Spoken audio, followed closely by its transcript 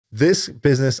This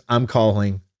business I'm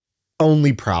calling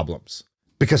Only Problems,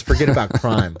 because forget about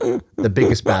crime. The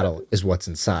biggest battle is what's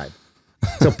inside.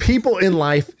 So people in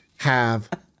life have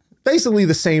basically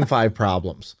the same 5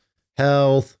 problems: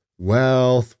 health,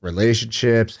 wealth,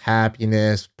 relationships,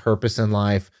 happiness, purpose in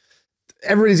life.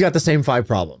 Everybody's got the same 5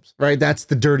 problems, right? That's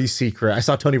the dirty secret. I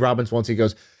saw Tony Robbins once. He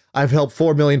goes, I've helped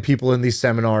 4 million people in these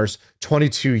seminars,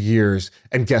 22 years.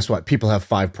 And guess what? People have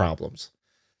 5 problems.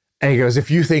 And he goes, if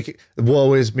you think,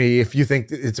 woe is me, if you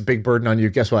think it's a big burden on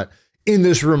you, guess what? In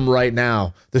this room right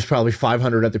now, there's probably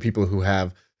 500 other people who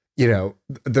have, you know,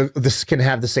 this can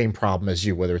have the same problem as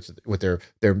you, whether it's with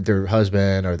their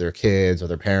husband or their kids or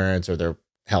their parents or their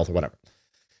health or whatever.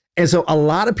 And so a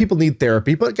lot of people need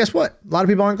therapy, but guess what? A lot of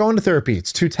people aren't going to therapy.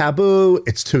 It's too taboo.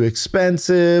 It's too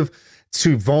expensive. It's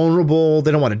too vulnerable.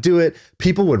 They don't want to do it.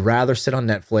 People would rather sit on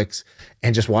Netflix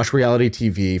and just watch reality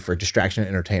TV for distraction and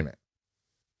entertainment.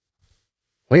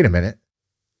 Wait a minute.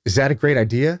 Is that a great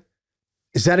idea?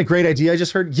 Is that a great idea I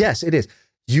just heard? Yes, it is.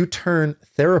 You turn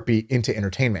therapy into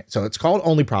entertainment. So it's called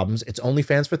Only Problems. It's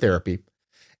OnlyFans for therapy.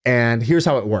 And here's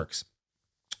how it works.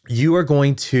 You are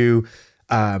going to,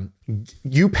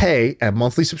 you pay a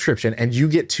monthly subscription and you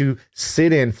get to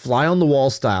sit in fly on the wall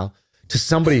style to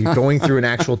somebody going through an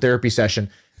actual therapy session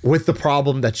with the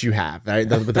problem that you have, right?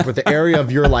 With the area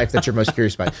of your life that you're most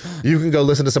curious about. You can go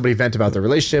listen to somebody vent about their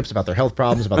relationships, about their health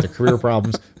problems, about their career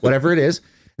problems, whatever it is.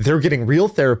 They're getting real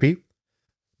therapy,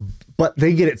 but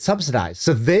they get it subsidized.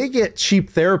 So they get cheap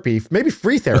therapy, maybe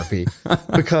free therapy,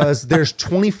 because there's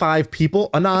 25 people,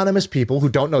 anonymous people who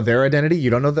don't know their identity. You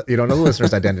don't know the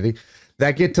listener's identity,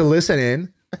 that get to listen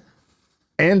in,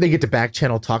 and they get to back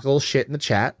channel, talk a little shit in the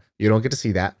chat. You don't get to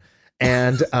see that.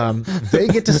 And they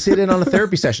get to sit in on a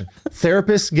therapy session.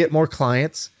 Therapists get more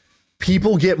clients,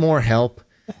 people get more help,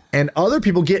 and other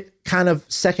people get kind of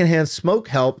secondhand smoke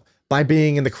help by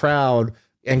being in the crowd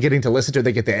and getting to listen to it.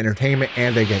 They get the entertainment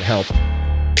and they get help.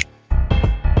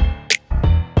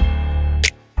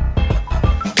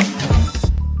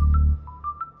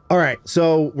 All right,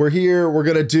 so we're here. We're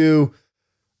gonna do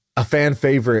a fan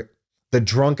favorite, the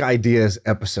Drunk Ideas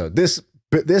episode. This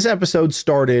episode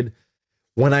started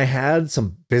when I had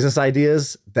some business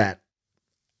ideas that,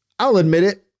 I'll admit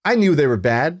it, I knew they were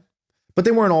bad, but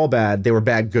they weren't all bad. They were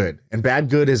bad good. And bad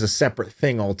good is a separate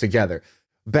thing altogether.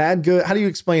 Bad good, how do you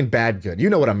explain bad good? You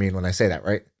know what I mean when I say that,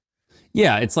 right?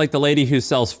 Yeah, it's like the lady who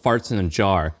sells farts in a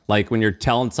jar. Like when you're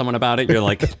telling someone about it, you're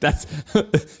like, that's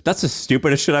the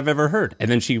stupidest shit I've ever heard. And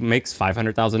then she makes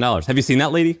 $500,000. Have you seen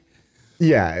that lady?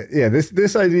 Yeah.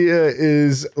 This idea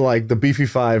is like the beefy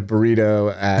 5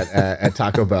 burrito at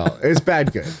Taco Bell. It's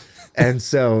bad good. And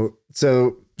so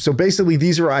basically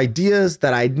these are ideas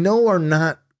that I know are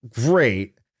not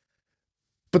great,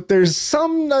 but there's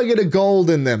some nugget of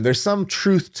gold in them. There's some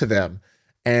truth to them.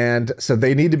 And so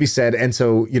they need to be said. And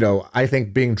so, you know, I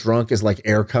think being drunk is like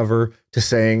air cover to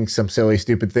saying some silly,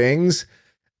 stupid things.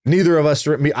 Neither of us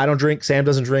drink. I don't drink. Sam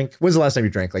doesn't drink. When's the last time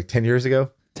you drank? Like 10 years ago?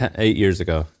 8 years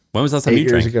ago. When was the last time you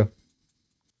drank? 8 years ago.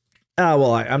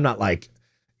 Well, I'm not like,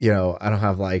 you know, I don't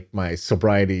have like my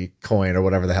sobriety coin or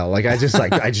whatever the hell. Like I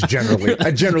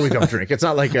generally don't drink. It's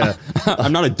not like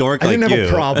I'm not a dork I like you. I didn't have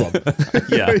a problem.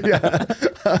 Yeah.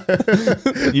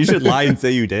 You should lie and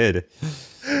say you did.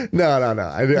 No.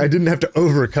 I didn't have to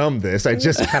overcome this. I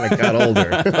just kind of got older.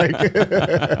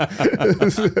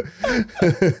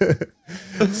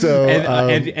 So,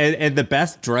 and the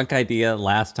best drunk idea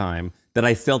last time that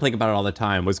I still think about it all the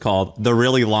time was called the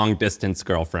really long distance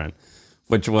girlfriend,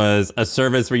 which was a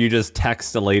service where you just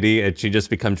text a lady and she just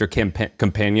becomes your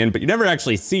companion, but you never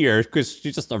actually see her because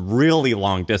she's just a really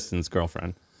long distance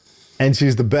girlfriend. And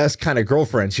she's the best kind of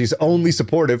girlfriend. She's only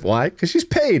supportive. Why? Because she's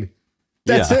paid.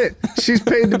 That's it. She's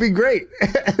paid to be great.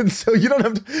 And so you don't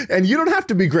have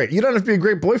to be great. You don't have to be a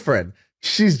great boyfriend.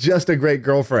 She's just a great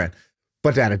girlfriend,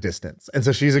 but at a distance. And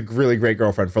so she's a really great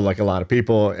girlfriend for like a lot of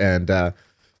people. And,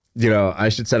 you know, I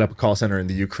should set up a call center in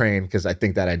the Ukraine because I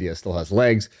think that idea still has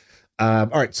legs. All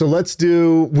right, so let's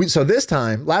do, so this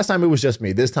time, last time it was just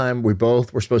me. This time we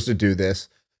both were supposed to do this.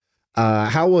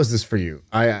 How was this for you?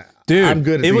 Dude, I'm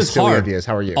good at these silly ideas.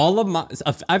 How are you? All of my,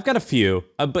 I've got a few,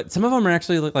 but some of them are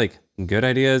actually like good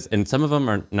ideas, and some of them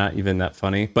are not even that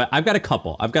funny. But I've got a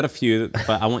couple. I've got a few, but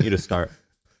I want you to start.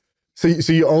 So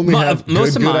you only have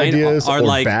most of mine ideas are or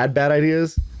like bad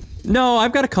ideas? No,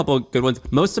 I've got a couple good ones.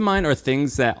 Most of mine are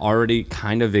things that already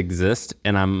kind of exist,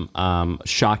 and I'm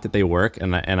shocked that they work,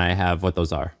 and I have what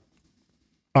those are.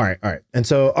 All right. And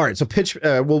so, so pitch.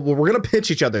 We're gonna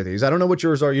pitch each other these. I don't know what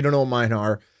yours are. You don't know what mine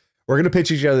are. We're gonna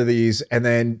pitch each other these, and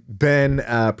then Ben,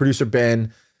 producer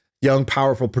Ben, young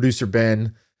powerful producer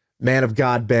Ben, man of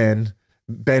God Ben,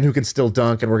 Ben, who can still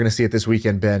dunk, and we're going to see it this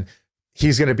weekend, Ben.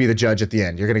 He's going to be the judge at the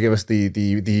end. You're going to give us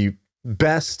the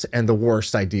best and the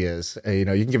worst ideas. You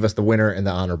know, you can give us the winner and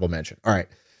the honorable mention. All right.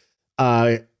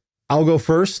 I'll go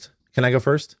first. Can I go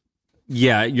first?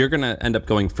 Yeah, you're going to end up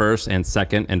going first and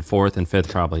second and fourth and fifth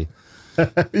probably.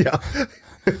 Yeah.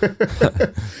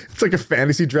 It's like a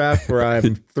fantasy draft where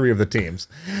I'm three of the teams.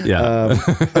 Yeah.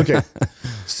 Okay.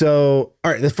 So,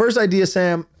 all right. The first idea,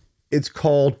 Sam, it's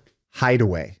called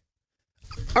Hideaway.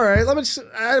 All right. I'm going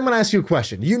to ask you a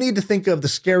question. You need to think of the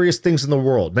scariest things in the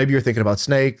world. Maybe you're thinking about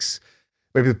snakes,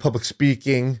 maybe public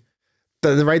speaking.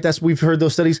 Right? We've heard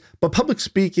those studies, but public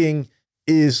speaking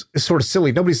is sort of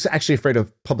silly. Nobody's actually afraid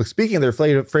of public speaking. They're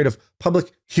afraid of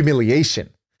public humiliation.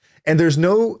 And there's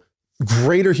no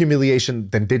greater humiliation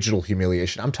than digital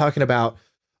humiliation. I'm talking about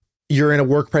you're in a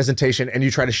work presentation and you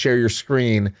try to share your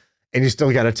screen and you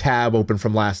still got a tab open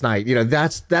from last night. You know,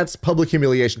 that's public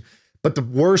humiliation. But the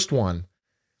worst one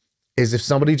is if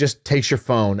somebody just takes your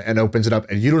phone and opens it up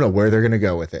and you don't know where they're going to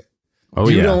go with it. Oh,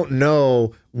 you don't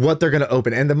know what they're going to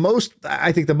open. And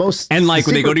and like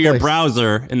when they go to your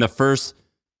browser and the first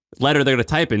letter they're going to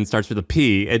type in starts with a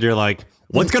P and you're like,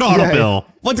 what's going to autofill?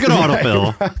 What's going to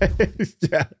autofill? Right.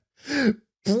 Yeah.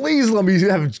 Please let me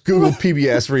have Google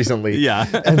PBS recently. Yeah.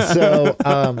 And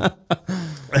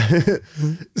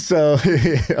so,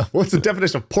 what's the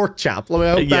definition of pork chop? Let me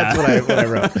hope that's what I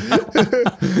wrote.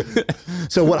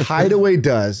 So what Hideaway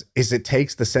does is it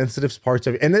takes the sensitive parts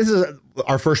of it, and this is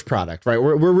our first product, right?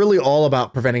 We're really all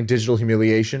about preventing digital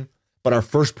humiliation, but our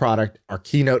first product, our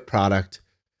keynote product,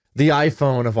 the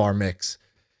iPhone of our mix,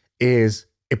 is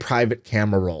a private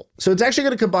camera roll. So it's actually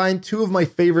going to combine two of my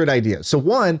favorite ideas. So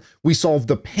one, we solve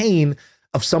the pain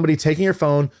of somebody taking your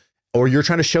phone, or you're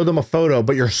trying to show them a photo,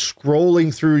 but you're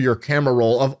scrolling through your camera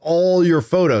roll of all your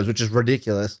photos, which is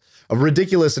ridiculous, a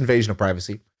ridiculous invasion of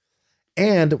privacy.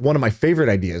 And one of my favorite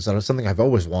ideas, and something I've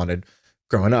always wanted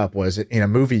growing up, was in a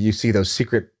movie, you see those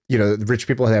secret, rich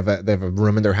people they have a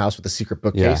room in their house with a secret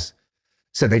bookcase. Yeah.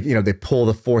 So they pull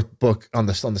the fourth book on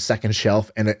the second shelf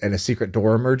and a secret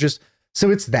door emerges. So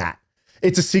it's that.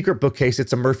 It's a secret bookcase.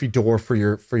 It's a Murphy door for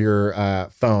your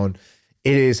phone.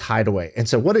 It is Hideaway. And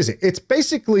so what is it? It's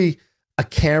basically a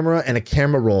camera and a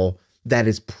camera roll that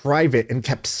is private and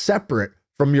kept separate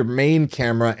from your main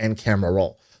camera and camera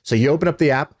roll. So you open up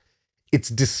the app. It's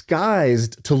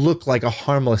disguised to look like a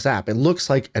harmless app. It looks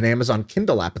like an Amazon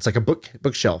Kindle app. It's like a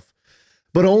bookshelf.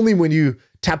 But only when you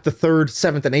tap the 3rd,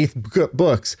 7th, and 8th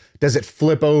books does it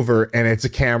flip over and it's a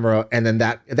camera. And then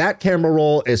that camera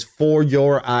roll is for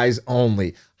your eyes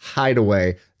only.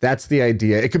 Hideaway. That's the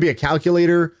idea. It could be a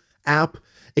calculator app.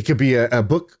 It could be a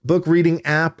book reading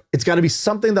app. It's got to be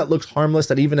something that looks harmless,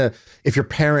 that even if your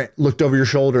parent looked over your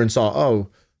shoulder and saw, oh,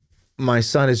 my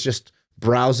son is just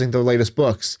browsing the latest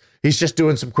books. He's just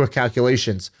doing some quick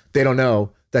calculations. They don't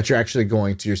know that you're actually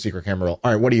going to your secret camera roll.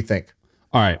 All right, what do you think?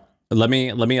 All right. Let me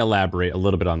elaborate a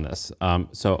little bit on this.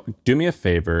 So do me a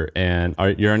favor, and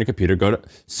you're on your computer. Go to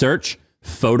search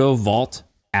Photo Vault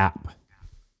app.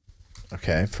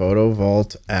 Okay, Photo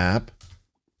Vault app.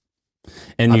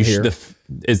 And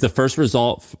is the first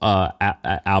result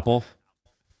Apple?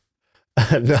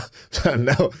 No.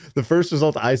 The first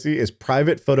result I see is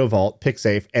Private Photo Vault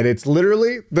PicSafe, and it's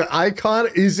literally, the icon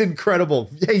is incredible.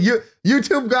 Hey,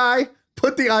 YouTube guy,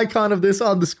 put the icon of this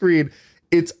on the screen.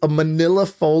 It's a manila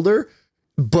folder,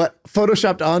 but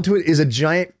photoshopped onto it is a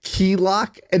giant key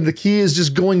lock, and the key is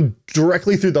just going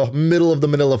directly through the middle of the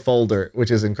manila folder, which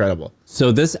is incredible.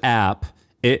 So this app,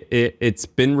 it's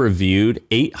been reviewed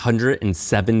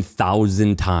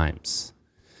 807,000 times.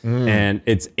 And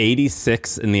it's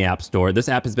 86 in the App Store. This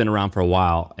app has been around for a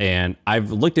while, and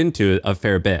I've looked into it a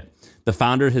fair bit. The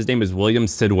founder, his name is William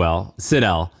Sidell.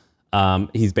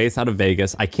 He's based out of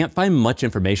Vegas. I can't find much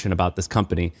information about this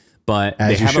company, but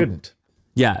as you shouldn't.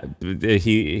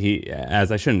 He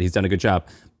as I shouldn't. He's done a good job.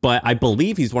 But I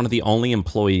believe he's one of the only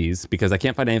employees, because I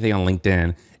can't find anything on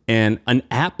LinkedIn. And an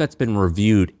app that's been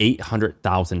reviewed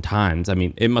 800,000 times. I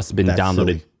mean, it must have been downloaded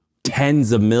silly.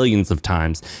 Tens of millions of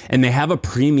times. And they have a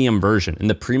premium version. In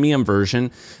the premium version,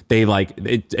 they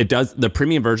the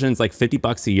premium version is like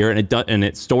 $50 a year, and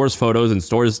it stores photos and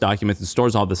stores documents and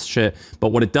stores all this shit. But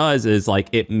what it does is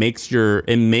it makes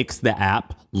the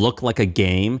app look like a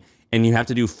game, and you have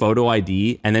to do photo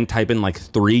ID and then type in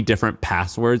 3 different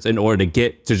passwords in order to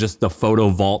get to just the Photo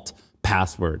Vault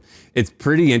password. It's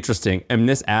pretty interesting. And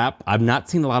this app, I've not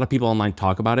seen a lot of people online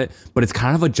talk about it, but it's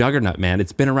kind of a juggernaut, man.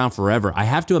 It's been around forever. I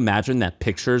have to imagine that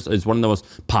pictures is one of the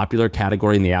most popular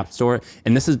category in the App Store,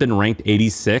 and this has been ranked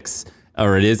 86,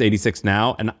 or it is 86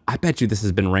 now, and I bet you this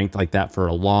has been ranked like that for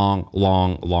a long,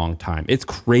 long, long time. It's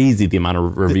crazy the amount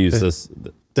of reviews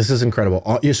This is incredible.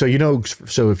 So,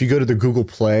 so if you go to the Google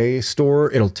Play store,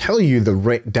 it'll tell you the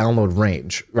download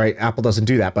range, right? Apple doesn't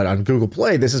do that, but on Google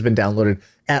Play, this has been downloaded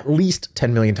at least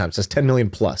 10 million times. It says 10 million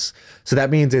plus. So that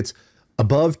means it's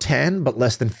above 10, but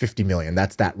less than 50 million.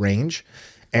 That's that range.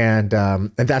 And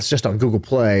that's just on Google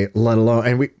Play, let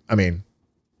alone,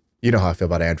 you know how I feel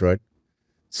about Android.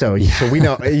 So we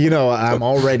know, I'm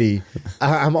already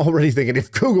thinking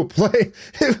if Google Play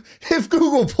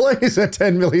is at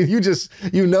 10 million,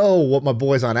 you know what my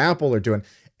boys on Apple are doing.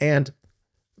 And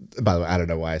by the way, I don't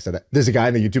know why I said that. There's a guy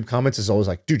in the YouTube comments is always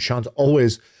like, dude, Sean's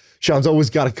always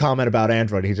got a comment about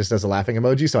Android. He just does a laughing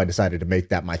emoji. So I decided to make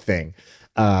that my thing.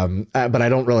 But I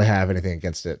don't really have anything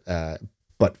against it.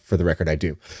 But for the record, I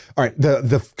do. All right.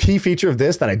 The key feature of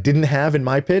this that I didn't have in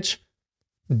my pitch,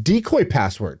 decoy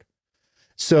password.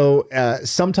 So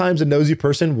sometimes a nosy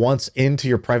person wants into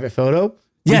your private photo.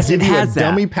 Yes, it has a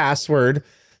dummy password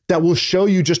that will show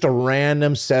you just a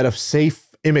random set of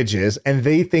safe images, and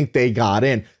they think they got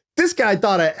in. This guy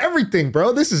thought of everything,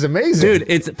 bro. This is amazing. Dude,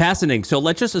 it's fascinating. So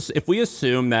let's just, if we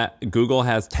assume that Google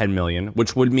has 10 million,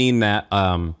 which would mean that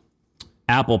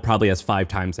Apple probably has 5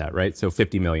 times that, right? So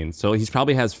 50 million. So he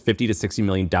probably has 50 to 60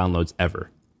 million downloads ever.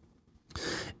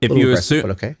 If you assume,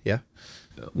 okay, yeah.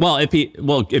 Well,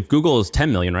 if Google is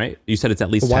 10 million, right? You said it's at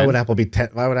least 10. Why would Apple be 10?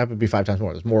 Why would Apple be 5 times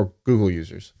more? There's more Google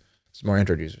users. There's more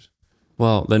Android users.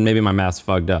 Well, then maybe my math's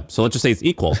fucked up. So let's just say it's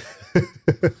equal.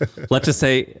 let's just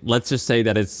say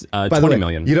that it's 20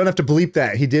 million. You don't have to bleep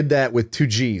that. He did that with 2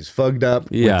 G's. Fugged up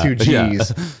with 2 G's. Yeah.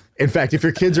 In fact, if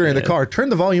your kids are in the car, turn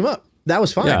the volume up. That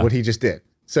was fine. What he just did.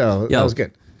 So that was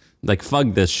good. Like,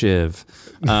 fug this shiv.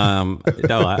 No,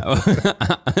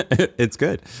 it's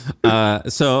good.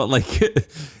 So like,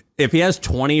 if he has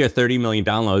 20 or 30 million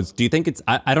downloads, do you think it's,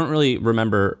 I don't really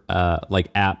remember like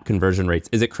app conversion rates.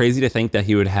 Is it crazy to think that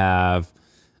he would have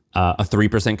a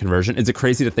 3% conversion? Is it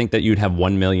crazy to think that you'd have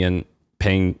 1 million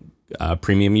paying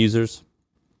premium users?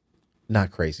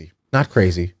 Not crazy. Not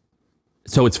crazy.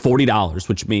 So it's $40,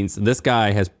 which means this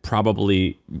guy has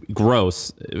probably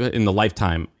gross in the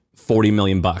lifetime 40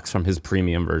 million bucks from his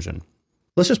premium version.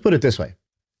 Let's just put it this way.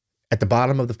 At the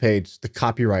bottom of the page, the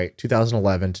copyright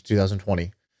 2011 to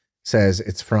 2020 says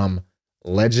it's from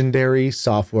Legendary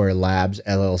Software Labs,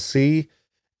 LLC.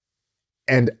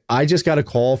 And I just got a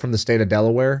call from the state of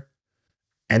Delaware,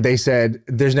 and they said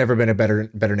there's never been a better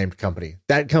named company.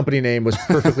 That company name was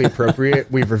perfectly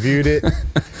appropriate. We've reviewed it.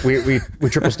 We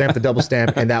triple stamped the double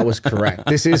stamp, and that was correct.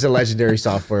 This is a Legendary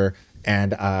Software,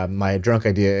 and my drunk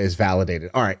idea is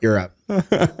validated. All right, you're up.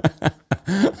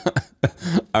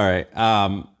 All right.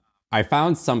 I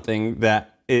found something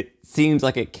that it seems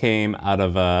like it came out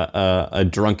of a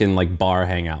drunken like bar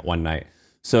hangout one night.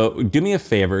 So do me a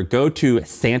favor, go to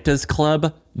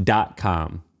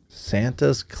santasclub.com.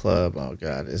 Santa's Club. Oh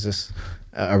God, is this?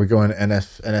 Are we going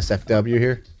NSFW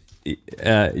here?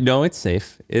 No, it's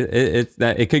safe.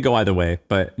 It could go either way,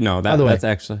 but no, that's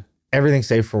actually. Everything's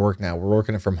safe for work now. We're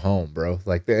working it from home, bro.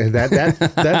 Like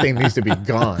that thing needs to be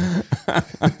gone. All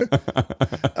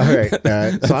right,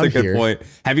 so I'm here. Point.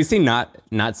 Have you seen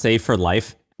Not Safe for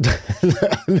Life? No.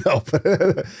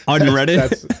 On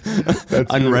Reddit,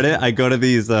 on Reddit, I go to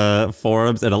these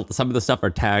forums, and some of the stuff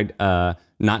are tagged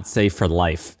 "Not Safe for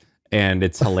Life," and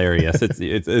it's hilarious.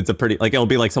 it's a pretty, like, it'll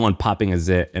be like someone popping a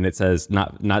zit, and it says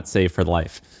 "Not Safe for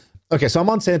Life." Okay, so I'm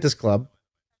on Santa's Club.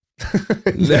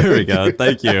 There we go.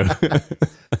 Thank you.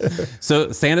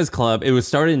 So Santa's Club, it was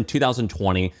started in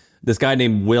 2020. This guy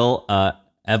named Will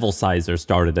Evelsizer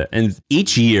started it. And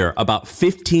each year, about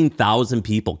 15,000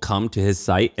 people come to his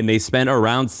site, and they spend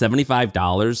around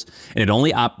 $75. And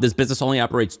this business only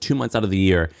operates 2 months out of the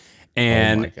year.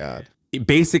 And oh my God.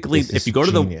 Basically, if you go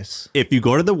to the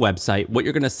website, what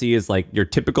you're going to see is like your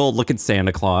typical looking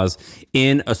Santa Claus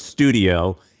in a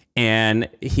studio, and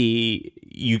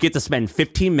you get to spend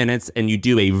 15 minutes, and you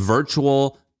do a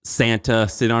virtual Santa,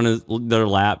 sit on their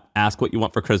lap, ask what you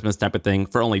want for Christmas type of thing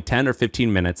for only 10 or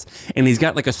 15 minutes. And he's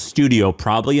got like a studio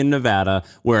probably in Nevada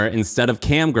where instead of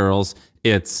cam girls,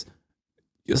 it's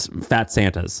just fat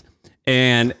Santas.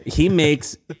 And he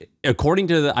makes, according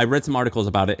to I read some articles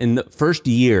about it, in the first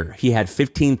year, he had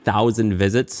 15,000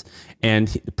 visits, and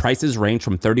the prices range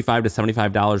from $35 to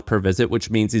 $75 per visit,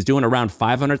 which means he's doing around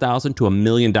 $500,000 to $1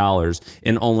 million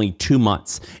in only 2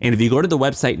 months. And if you go to the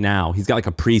website now, he's got like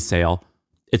a pre-sale.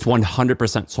 It's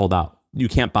 100% sold out. You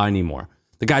can't buy anymore.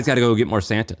 The guy's got to go get more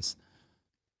Santas.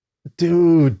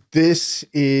 Dude, this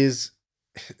is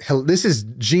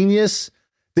genius.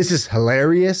 This is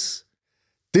hilarious.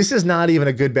 This is not even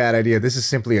a good, bad idea. This is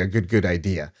simply a good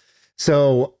idea.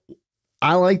 So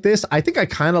I like this. I think I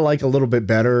kind of like a little bit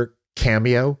better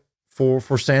Cameo for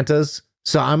Santas.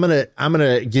 So I'm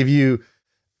gonna give you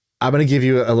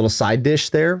a little side dish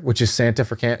there, which is Santa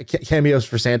for cameos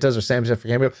for Santas or Santa for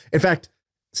cameo. In fact,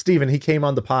 Steven, he came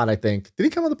on the pod, I think. Did he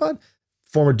come on the pod?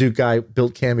 Former Duke guy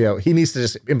built Cameo. He needs to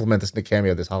just implement this into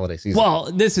Cameo this holiday season.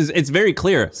 Well, it's very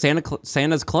clear.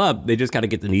 Santa's Club, they just got to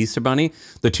get the Easter Bunny,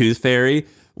 the Tooth Fairy.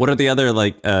 What are the other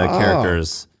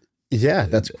characters? Yeah,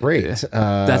 that's great.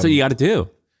 That's what you got to do.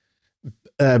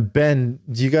 Ben,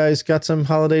 do you guys got some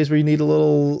holidays where you need a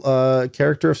little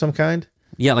character of some kind?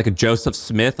 Yeah, like a Joseph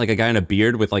Smith, like a guy in a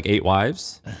beard with like 8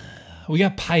 wives. We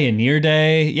got Pioneer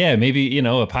Day. Yeah, maybe,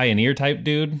 a pioneer type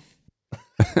dude.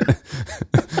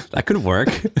 That could work.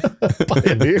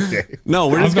 Pioneer Day. No,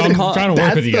 we're just going to call it. Trying to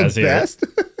work with you guys here.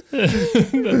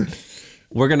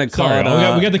 We're going to call Sorry,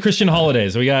 it. we got the Christian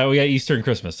holidays. We got Easter and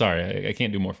Christmas. Sorry, I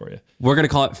can't do more for you. We're going to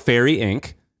call it Fairy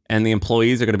Inc. And the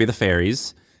employees are going to be the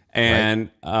fairies. And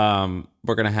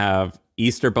we're going to have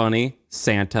Easter Bunny,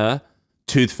 Santa,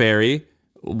 Tooth Fairy.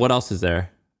 What else is there?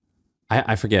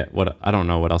 I forget. I don't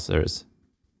know what else there is.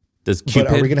 Does Cupid?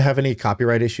 But are we going to have any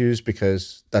copyright issues?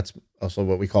 Because that's also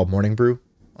what we call morning brew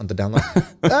on the download.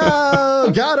 Oh,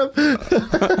 got him.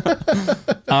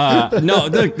 No,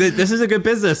 look, this is a good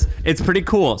business. It's pretty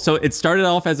cool. So it started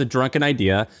off as a drunken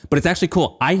idea, but it's actually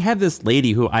cool. I have this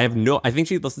lady who I think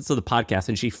she listens to the podcast,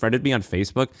 and she friended me on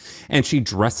Facebook, and she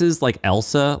dresses like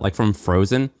Elsa, like from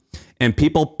Frozen. And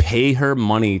people pay her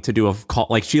money to do a call.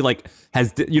 Like she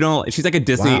has, she's like a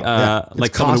Disney,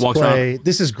 like someone who walks around.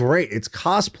 This is great. It's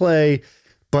cosplay,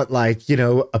 but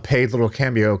a paid little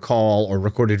cameo call or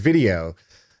recorded video.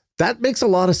 That makes a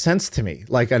lot of sense to me.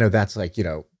 Like, I know that's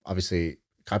obviously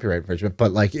copyright infringement,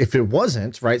 but if it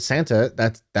wasn't, right, Santa,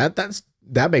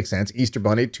 that makes sense. Easter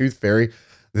Bunny, Tooth Fairy,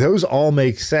 those all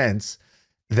make sense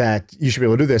that you should be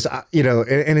able to do this.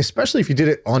 And especially if you did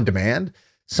it on demand.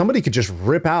 Somebody could just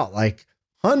rip out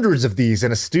hundreds of these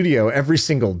in a studio every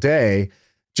single day,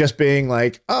 just being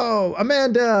like, oh,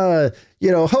 Amanda,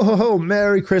 ho, ho, ho,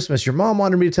 Merry Christmas. Your mom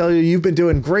wanted me to tell you you've been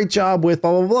doing a great job with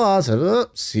blah, blah, blah. So,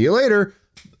 see you later.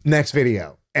 Next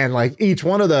video. And each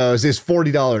one of those is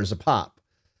 $40 a pop.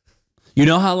 You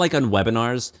know how on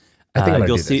webinars, I think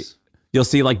you'll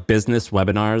see business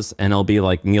webinars, and it'll be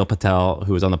Neil Patel,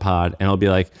 who was on the pod, and it'll be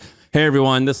like, hey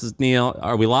everyone, this is Neil.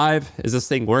 Are we live? Is this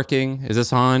thing working? Is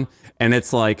this on? And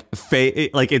it's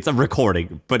it's a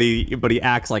recording, but he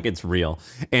acts like it's real.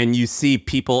 And you see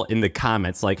people in the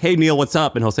comments like, hey Neil, what's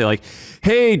up? And he'll say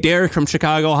hey Derek from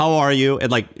Chicago, how are you?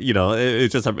 And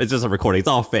it's just a recording. It's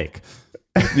all fake.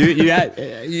 You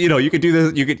could do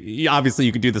this. You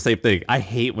could do the same thing. I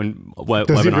hate when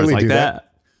webinars really like that.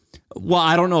 Well,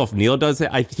 I don't know if Neil does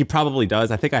it. He probably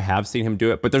does. I think I have seen him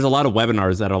do it. But there's a lot of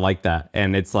webinars that are like that,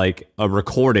 and it's like a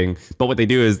recording. But what they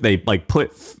do is they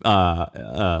put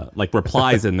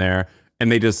replies in there,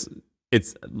 and it's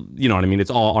you know what I mean.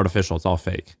 It's all artificial. It's all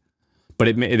fake, but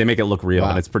they make it look real,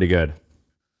 and it's pretty good.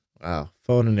 Wow,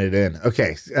 phoning it in.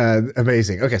 Okay,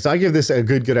 amazing. Okay, so I give this a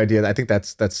good idea. I think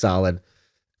that's solid.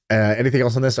 Anything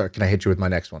else on this, or can I hit you with my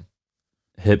next one?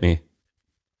 Hit me.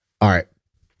 All right.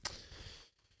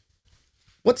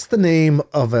 What's the name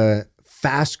of a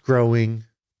fast-growing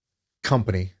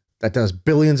company that does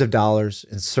billions of dollars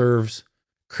and serves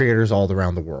creators all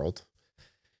around the world?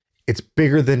 It's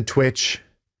bigger than Twitch.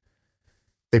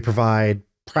 They provide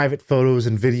private photos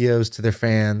and videos to their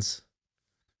fans.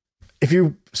 If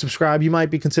you subscribe, you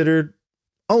might be considered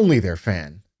only their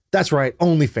fan. That's right,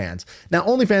 OnlyFans. Now,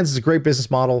 OnlyFans is a great business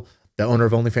model. The owner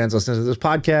of OnlyFans listens to this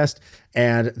podcast,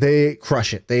 and they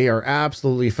crush it. They are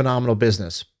absolutely phenomenal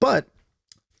business. But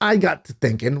I got to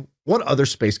thinking, what other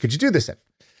space could you do this in?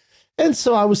 And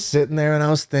so I was sitting there and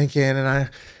I was thinking, and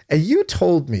you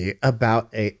told me about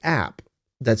a app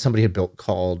that somebody had built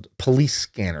called Police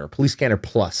Scanner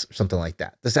Plus, or something like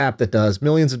that. This app that does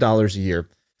millions of dollars a year.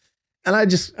 And I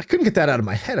couldn't get that out of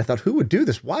my head. I thought, who would do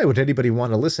this? Why would anybody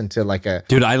want to listen to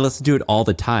Dude, I listen to it all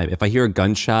the time. If I hear a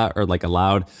gunshot or a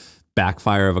loud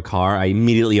backfire of a car, I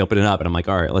immediately open it up and I'm like,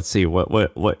 all right, let's see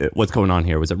what's going on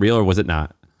here. Was it real or was it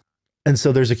not? And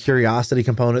so there's a curiosity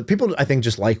component. People, I think,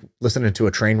 just like listening to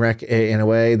a train wreck in a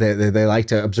way. They like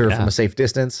to observe from a safe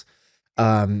distance.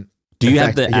 Do you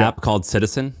have the app called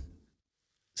Citizen?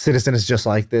 Citizen is just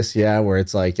like this, yeah, where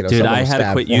it's dude, I had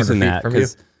to quit using that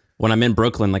because when I'm in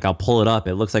Brooklyn, I'll pull it up.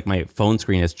 It looks like my phone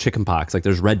screen has chickenpox.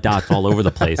 There's red dots all over the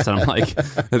place. And I'm like,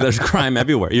 there's crime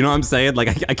everywhere. You know what I'm saying?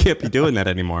 I can't be doing that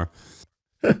anymore.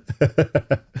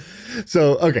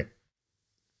 So, okay.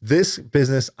 This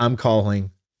business I'm calling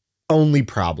only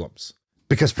problems,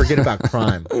 because forget about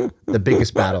crime. The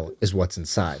biggest battle is what's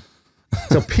inside.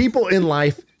 So people in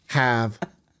life have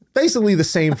basically the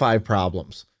same 5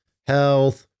 problems: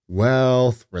 health,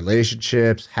 wealth,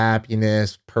 relationships,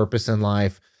 happiness, purpose in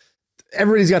life.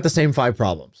 Everybody's got the same 5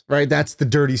 problems, right? That's the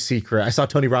dirty secret. I saw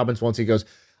Tony Robbins once. He goes,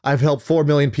 I've helped 4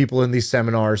 million people in these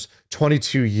seminars,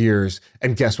 22 years.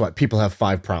 And guess what? People have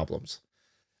 5 problems.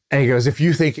 And he goes, if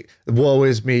you think, woe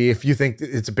is me, if you think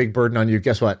it's a big burden on you,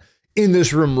 guess what? In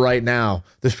this room right now,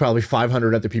 there's probably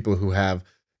 500 other people who have,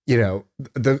 you know,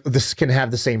 this can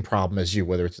have the same problem as you,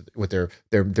 whether it's with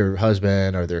their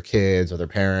husband or their kids or their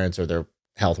parents or their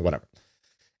health or whatever.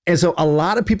 And so a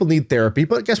lot of people need therapy,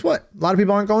 but guess what? A lot of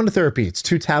people aren't going to therapy. It's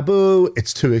too taboo.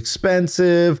 It's too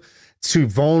expensive. It's too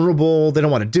vulnerable. They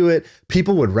don't want to do it.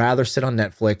 People would rather sit on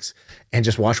Netflix and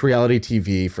just watch reality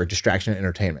TV for distraction and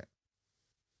entertainment.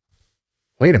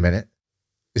 Wait a minute.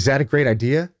 Is that a great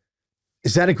idea?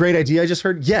 Is that a great idea I just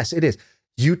heard? Yes, it is.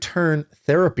 You turn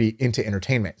therapy into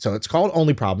entertainment. So it's called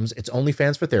Only Problems. It's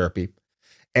OnlyFans for therapy.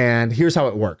 And here's how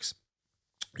it works.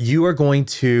 You are going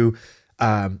to,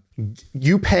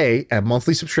 you pay a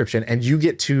monthly subscription and you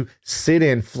get to sit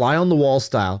in fly on the wall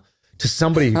style to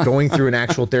somebody going through an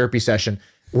actual therapy session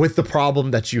with the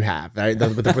problem that you have, right?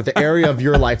 With the area of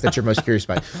your life that you're most curious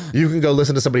about. You can go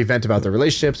listen to somebody vent about their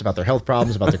relationships, about their health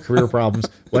problems, about their career problems,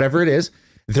 whatever it is.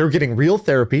 They're getting real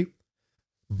therapy,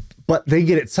 but they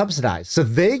get it subsidized. So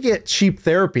they get cheap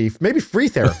therapy, maybe free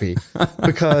therapy,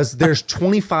 because there's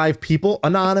 25 people,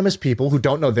 anonymous people who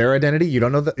don't know their identity. You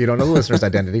don't know the listener's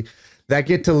identity, that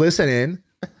get to listen in,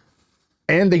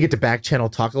 and they get to back channel,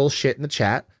 talk a little shit in the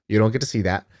chat. You don't get to see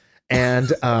that. And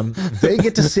they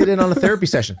get to sit in on a therapy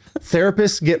session.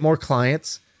 Therapists get more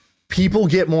clients, people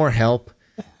get more help,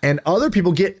 and other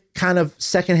people get kind of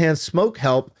secondhand smoke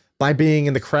help by being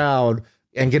in the crowd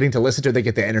and getting to listen to it. They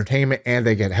get the entertainment and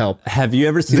they get help. Have you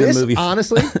ever seen the movie?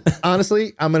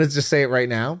 Honestly, I'm going to just say it right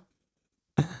now.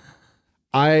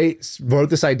 I wrote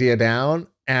this idea down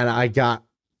and I got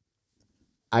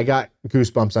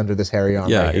goosebumps under this hairy arm.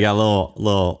 Yeah, right, you got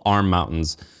little arm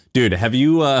mountains. Dude, have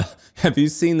you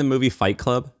seen the movie Fight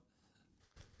Club?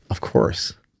 Of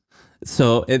course.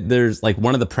 So there's like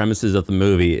one of the premises of the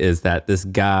movie is that this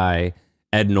guy,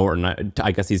 Ed Norton,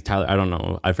 I guess he's Tyler, I don't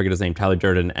know, I forget his name, Tyler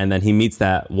Durden, and then he meets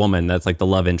that woman that's like the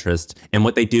love interest. And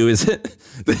what they do is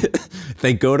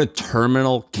they go to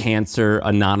terminal cancer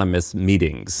anonymous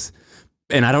meetings.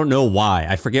 And I don't know why,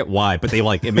 I forget why, but they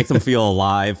like, it makes them feel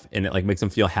alive and it like makes them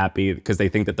feel happy because they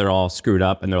think that they're all screwed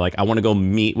up and they're like, I want to go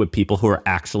meet with people who are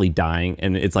actually dying.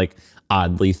 And it's like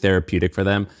oddly therapeutic for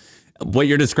them. What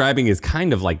you're describing is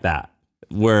kind of like that,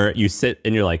 where you sit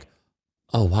and you're like,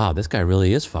 oh, wow, this guy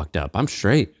really is fucked up. I'm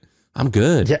straight. I'm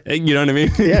good. Yeah. You know what I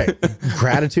mean? Yeah.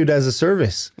 Gratitude as a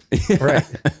service. Yeah. Right.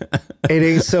 It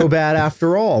ain't so bad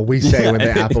after all, we say when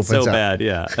the app opens so up. So bad,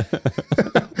 yeah.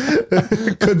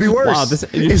 Could be worse. Wow, this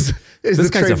the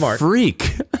guy's trademark. A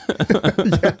freak.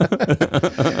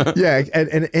 Yeah.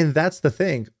 And that's the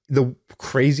thing. The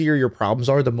crazier your problems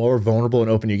are, the more vulnerable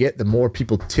and open you get, the more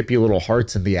people tip you little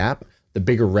hearts in the app, the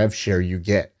bigger rev share you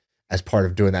get as part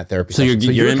of doing that therapy. So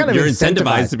you're kind of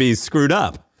incentivized to be screwed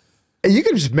up. You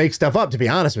can just make stuff up, to be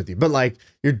honest with you. But like,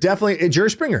 you're definitely Jerry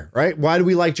Springer, right? Why do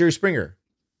we like Jerry Springer?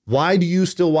 Why do you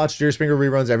still watch Jerry Springer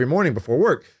reruns every morning before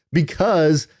work?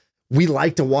 Because we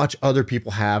like to watch other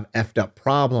people have effed up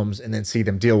problems and then see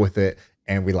them deal with it.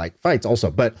 And we like fights also.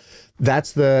 But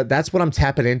that's what I'm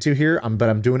tapping into here. But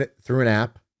I'm doing it through an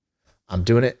app. I'm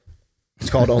doing it. It's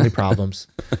called Only Problems.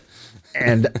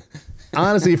 And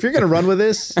honestly, if you're going to run with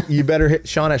this, you better hit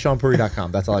Sean at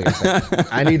SeanPuri.com. That's all I got to say.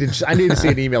 I need to see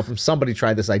an email from somebody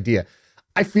tried this idea.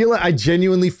 I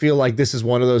genuinely feel like this is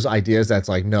one of those ideas that's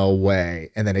like, no way.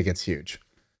 And then it gets huge.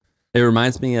 It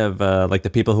reminds me of like the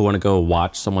people who want to go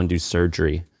watch someone do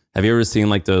surgery. Have you ever seen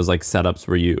like those like setups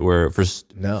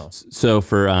No. So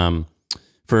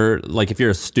for like if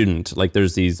you're a student, like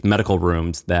there's these medical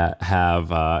rooms that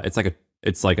have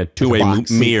it's like a two-way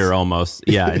mirror almost.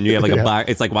 Yeah. And you have like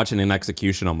a it's like watching an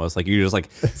execution almost. Like you just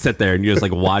like sit there and you just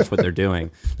like watch what they're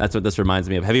doing. That's what this reminds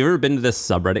me of. Have you ever been to this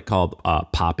subreddit called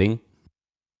popping?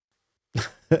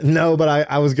 No, but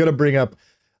I was going to bring up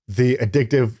the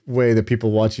addictive way that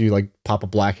people watch you like pop a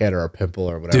blackhead or a pimple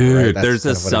or whatever. Dude, right? there's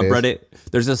a subreddit.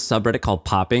 There's a subreddit called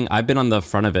popping. I've been on the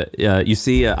front of it. You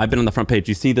see, I've been on the front page.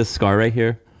 You see this scar right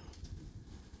here?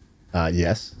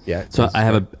 Yes. Yeah. So I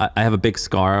have a big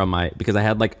scar on because I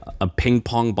had like a ping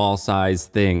pong ball size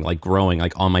thing like growing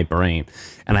like on my brain,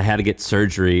 and I had to get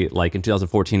surgery like in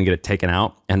 2014 to get it taken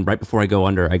out. And right before I go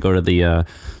under, I go to the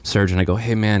surgeon. I go,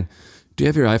 hey man, do you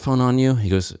have your iPhone on you? He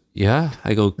goes, yeah.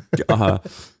 I go,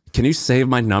 can you save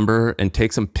my number and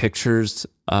take some pictures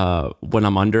when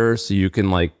I'm under so you can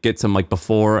like get some like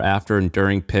before, after, and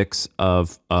during pics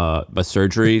of my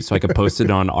surgery so I can post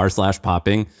it on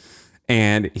r/popping.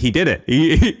 And he did it.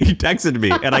 He texted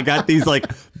me, and I got these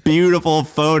like beautiful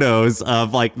photos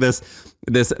of like this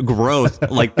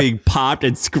growth like being popped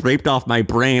and scraped off my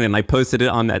brain, and I posted it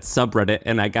on that subreddit,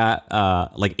 and I got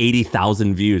like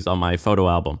 80,000 views on my photo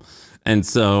album. And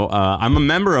so I'm a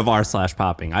member of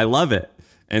r/popping. I love it.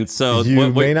 And so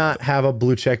you may not have a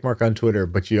blue check mark on Twitter,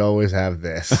 but you always have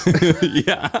this.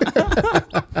 Yeah.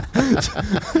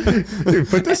 Dude,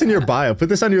 put this in your bio. Put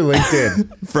this on your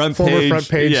LinkedIn. Front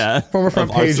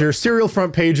pager, serial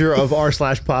front pager of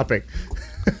r/popping.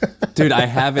 Dude, I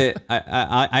have it.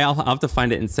 I'll have to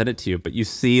find it and send it to you. But you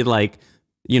see, like,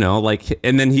 you know, like,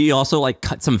 and then he also like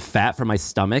cut some fat from my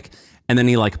stomach, and then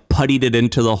he like puttied it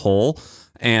into the hole.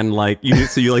 And like you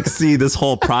like see this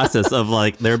whole process of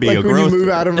like there being like a growth. When you move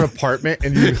out of an apartment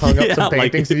and you hung up some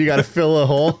paintings and you got to fill a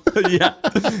hole. Yeah,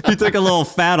 he took a little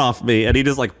fat off me and he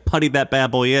just like puttied that bad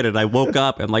boy in. And I woke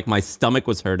up and like my stomach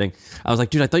was hurting. I was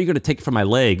like, dude, I thought you were gonna take it from my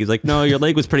leg. He's like, no, your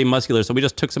leg was pretty muscular, so we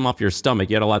just took some off your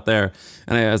stomach. You had a lot there,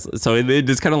 and so it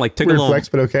just kind of like took Weird a little flex,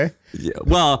 but okay. Yeah,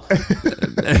 well,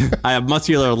 I have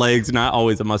muscular legs, not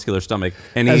always a muscular stomach.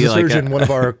 And as he a like surgeon, one of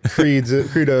our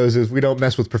credos is we don't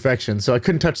mess with perfection. So I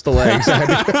couldn't touch the legs.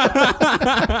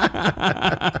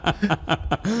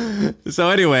 So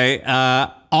anyway,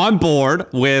 on board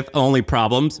with Only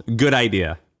Problems. Good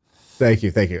idea. Thank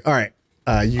you. All right.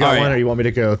 You got one, or you want me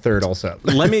to go third also?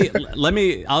 let me,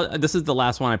 this is the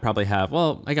last one I probably have.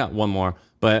 Well, I got one more,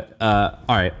 but all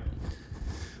right.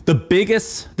 The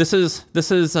biggest, this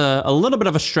is a little bit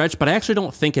of a stretch, but I actually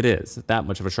don't think it is that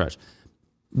much of a stretch.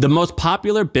 The most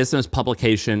popular business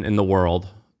publication in the world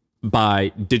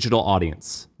by digital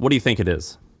audience. What do you think it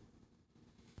is?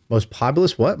 Most popular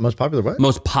what? Most popular what?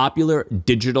 Most popular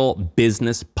digital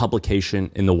business publication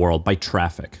in the world by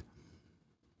traffic.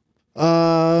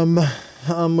 I'm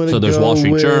gonna so there's Wall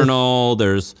Street Journal.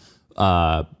 There's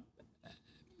I'm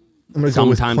gonna go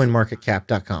with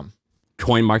coinmarketcap.com.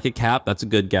 CoinMarketCap, that's a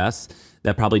good guess.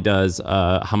 That probably does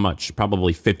how much?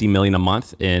 Probably 50 million a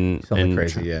month in something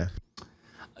crazy, yeah.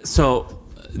 So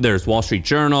there's Wall Street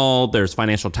Journal, there's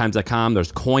FinancialTimes.com,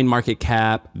 there's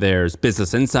CoinMarketCap, there's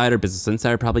Business Insider. Business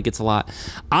Insider probably gets a lot.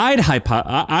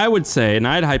 I would say, and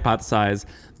I'd hypothesize,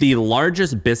 the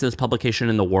largest business publication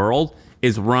in the world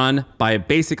is run by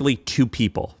basically two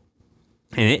people,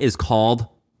 and it is called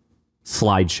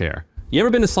SlideShare. You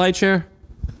ever been to SlideShare?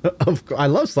 I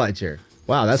love SlideShare.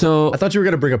 Wow, that's so. I thought you were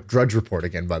going to bring up Drudge Report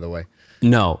again, by the way.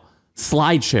 No,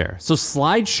 SlideShare. So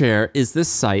SlideShare is this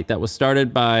site that was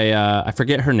started by I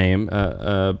forget her name,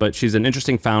 but she's an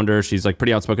interesting founder. She's like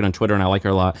pretty outspoken on Twitter, and I like her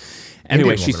a lot.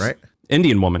 Anyway, she's right?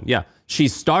 Indian woman. Yeah, she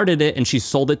started it and she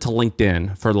sold it to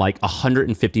LinkedIn for like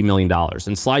 $150 million.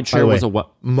 And SlideShare was a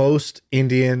most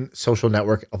Indian social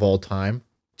network of all time.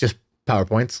 Just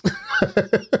PowerPoints.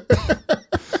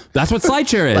 That's what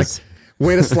SlideShare is. Like,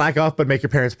 way to slack off, but make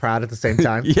your parents proud at the same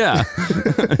time. Yeah.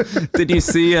 Did you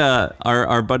see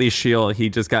our buddy Sheil? He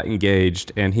just got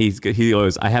engaged, and he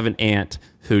goes, I have an aunt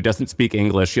who doesn't speak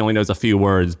English. She only knows a few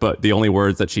words, but the only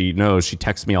words that she knows, she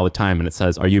texts me all the time, and it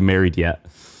says, "Are you married yet?"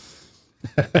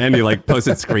 And he like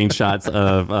posted screenshots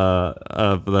of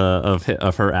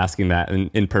her asking that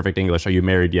in perfect English. Are you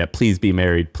married yet? Please be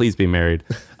married. Please be married.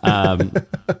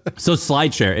 So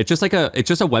SlideShare, it's just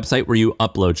a website where you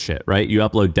upload shit, right? You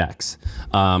upload decks.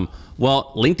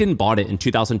 Well, LinkedIn bought it in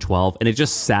 2012, and it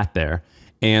just sat there.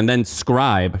 And then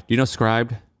Scribe, do you know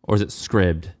Scribed, or is it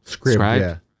Scribd? Scribd,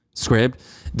 yeah. Scribd.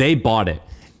 They bought it,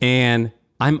 and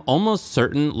I'm almost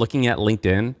certain, looking at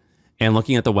LinkedIn and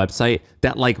looking at the website,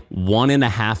 that like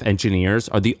 1.5 engineers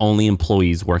are the only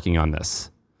employees working on this.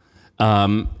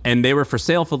 And they were for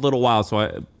sale for a little while.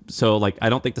 So I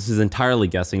don't think this is entirely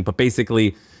guessing, but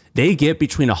basically they get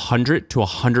between 100 to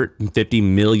 150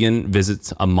 million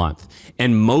visits a month.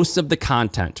 And most of the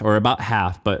content, or about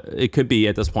half, but it could be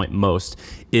at this point most,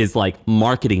 is like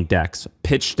marketing decks,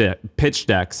 pitch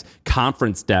decks,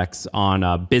 conference decks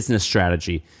on business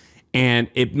strategy. And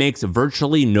it makes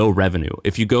virtually no revenue.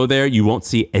 If you go there, you won't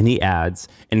see any ads.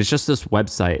 And it's just this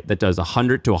website that does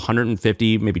 100 to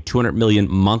 150, maybe 200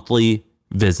 million monthly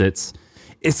visits.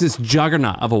 It's this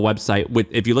juggernaut of a website.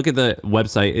 If you look at the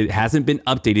website, it hasn't been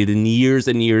updated in years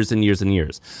and years and years and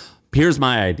years. Here's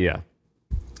my idea.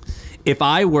 If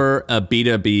I were a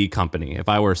B2B company, if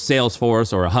I were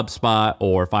Salesforce or a HubSpot,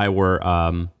 or if I were,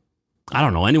 I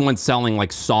don't know, anyone selling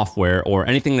like software or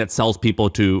anything that sells people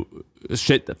to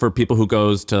shit for people who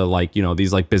goes to like, you know,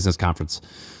 these like business conference,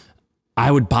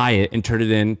 I would buy it and turn it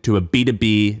into a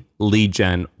B2B lead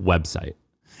gen website.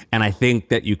 And I think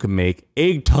that you can make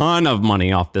a ton of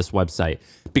money off this website,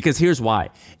 because here's why.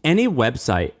 Any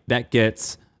website that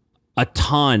gets a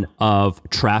ton of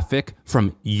traffic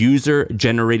from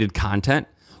user-generated content.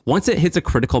 Once it hits a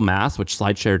critical mass, which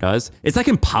SlideShare does, it's like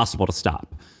impossible to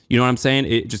stop. You know what I'm saying?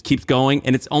 It just keeps going,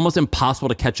 and it's almost impossible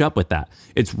to catch up with that.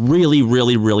 It's really,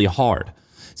 really, really hard.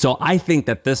 So I think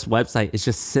that this website is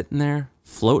just sitting there,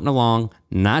 floating along,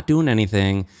 not doing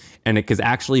anything, and it could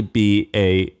actually be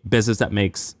a business that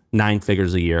makes 9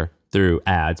 figures a year through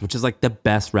ads, which is like the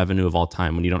best revenue of all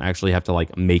time when you don't actually have to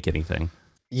like make anything.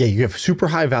 Yeah, you have super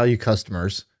high value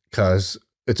customers because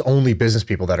it's only business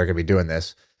people that are going to be doing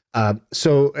this. And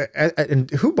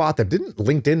who bought them? Didn't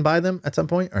LinkedIn buy them at some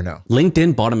point or no?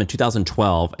 LinkedIn bought them in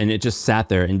 2012 and it just sat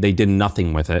there and they did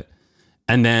nothing with it.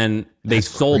 And then they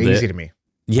sold it. Crazy to me.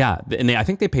 Yeah, and I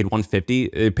think they paid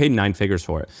 $150. They paid 9 figures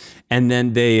for it. And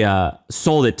then they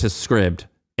sold it to Scribd.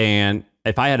 And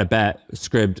if I had a bet,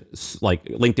 Scribd, like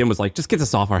LinkedIn was like, just get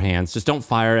this off our hands. Just don't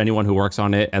fire anyone who works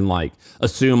on it and like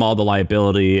assume all the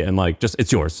liability and like just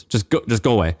it's yours. Just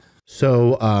go away.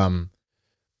 So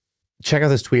check out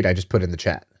this tweet I just put in the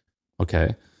chat.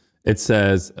 Okay. It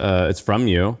says, it's from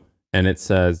you, and it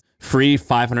says, free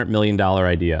 $500 million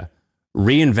idea.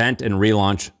 Reinvent and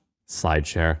relaunch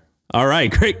SlideShare. All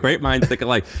right, great minds think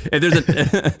alike.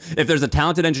 If there's a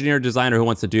talented engineer or designer who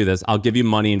wants to do this, I'll give you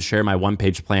money and share my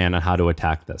 1-page plan on how to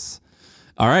attack this.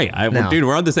 All right, dude,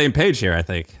 we're on the same page here, I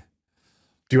think.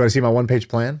 Do you want to see my 1-page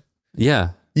plan?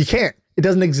 Yeah. You can't. It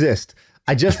doesn't exist.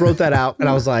 I just wrote that out and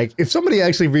I was like, if somebody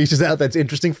actually reaches out that's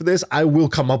interesting for this, I will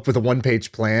come up with a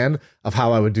 1-page plan of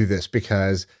how I would do this,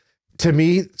 because to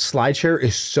me, SlideShare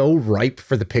is so ripe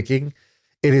for the picking.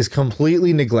 It is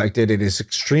completely neglected. It is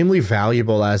extremely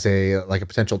valuable as a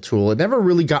potential tool. It never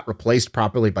really got replaced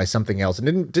properly by something else. It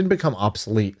didn't become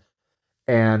obsolete.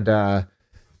 And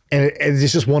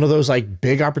it's just one of those like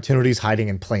big opportunities hiding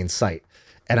in plain sight.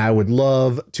 And I would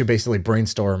love to basically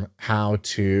brainstorm how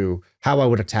I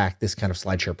would attack this kind of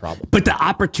SlideShare problem. But the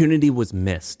opportunity was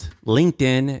missed.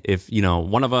 LinkedIn, if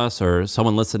one of us or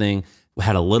someone listening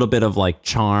had a little bit of like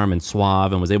charm and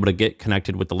suave and was able to get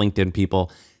connected with the LinkedIn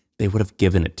people, they would have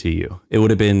given it to you. It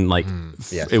would have been like,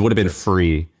 it would have been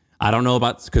free. I don't know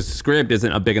about, because Scribd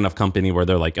isn't a big enough company where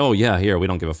they're like, oh yeah, here, we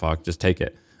don't give a fuck, just take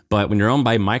it. But when you're owned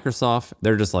by Microsoft,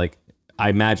 they're just like, I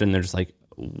imagine they're just like,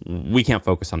 we can't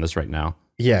focus on this right now.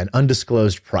 Yeah, an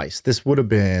undisclosed price. This would have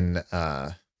been,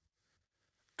 I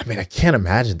can't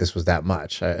imagine this was that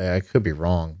much. I could be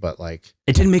wrong, but like.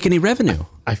 It didn't make any revenue.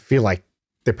 I feel like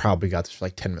they probably got this for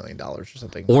like $10 million or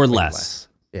something. Or less.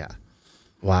 Yeah.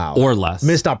 Wow. Or less.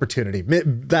 Missed opportunity.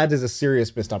 That is a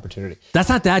serious missed opportunity. That's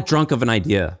not that drunk of an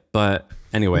idea, but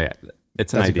anyway,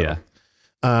 it's an idea.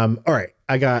 All right,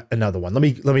 I got another one. Let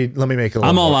me make it.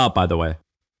 I'm all out, by the way.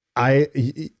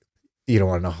 You don't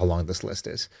want to know how long this list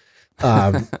is,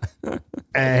 and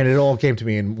it all came to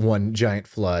me in one giant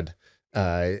flood.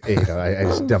 I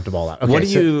just dumped them all out. Okay,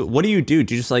 what do you do?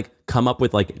 Do you just like come up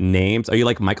with like names? Are you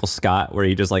like Michael Scott, where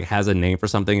he just like has a name for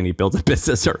something and he builds a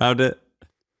business around it?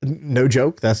 No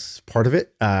joke. That's part of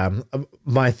it.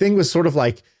 My thing was sort of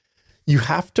like, you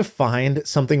have to find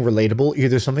something relatable,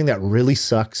 either something that really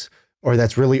sucks or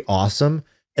that's really awesome,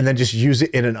 and then just use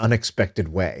it in an unexpected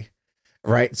way.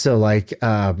 Right. So like, it's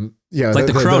like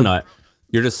the cronut.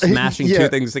 You're just smashing two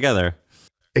things together.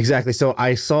 Exactly. So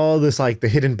I saw this, like the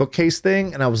hidden bookcase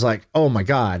thing, and I was like, oh my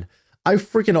God, I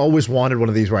freaking always wanted one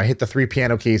of these where I hit the 3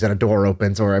 piano keys and a door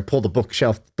opens, or I pull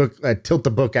the I tilt the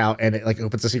book out and it like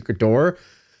opens a secret door.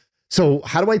 So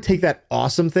how do I take that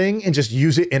awesome thing and just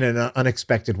use it in an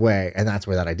unexpected way? And that's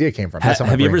where that idea came from. That's how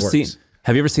have you ever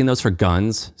seen those for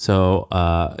guns? So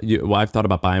I've thought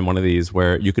about buying one of these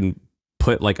where you can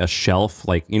put like a shelf,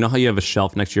 like, you know how you have a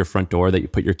shelf next to your front door that you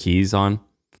put your keys on?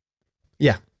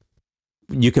 Yeah.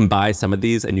 You can buy some of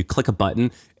these and you click a button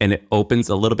and it opens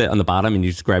a little bit on the bottom and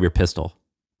you just grab your pistol.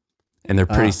 And they're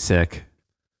pretty sick.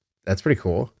 That's pretty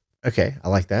cool. Okay, I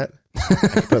like that. I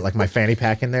could put like my fanny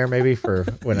pack in there maybe for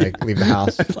when I leave the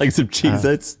house. Like some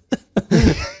Cheez-Its.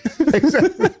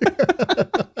 Exactly.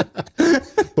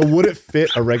 But would it fit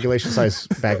a regulation size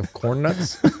bag of corn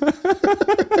nuts?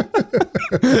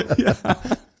 Yeah.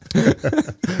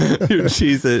 Your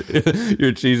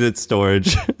Cheez-It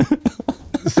storage.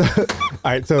 So,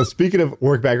 all right. So speaking of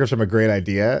work backwards from a great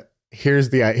idea, here's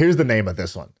the name of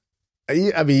this one.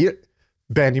 I mean,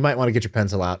 Ben, you might want to get your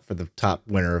pencil out for the top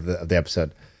winner of the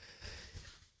episode.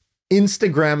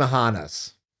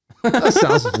 Instagramahanas. That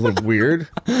sounds a little weird.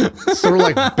 Sort of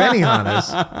like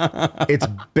Benihana's. It's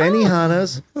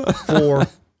Benihana's for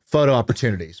photo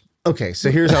opportunities. Okay,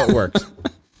 so here's how it works.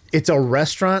 It's a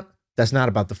restaurant that's not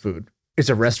about the food. It's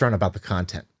a restaurant about the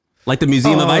content. Like the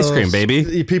Museum of Ice Cream,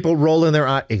 baby. People roll in their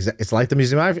eye. It's like the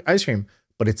Museum of Ice Cream,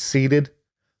 but it's seated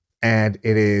And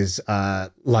it is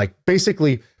like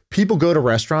basically people go to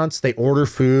restaurants, they order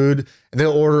food, and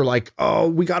they'll order like, oh,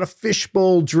 we got a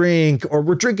fishbowl drink, or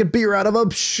we're drinking beer out of a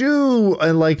shoe,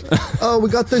 and like, oh, we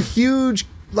got the huge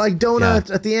like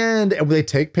donut at the end, and they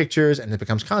take pictures and it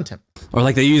becomes content. Or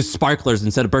like they use sparklers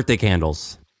instead of birthday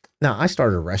candles. Now, I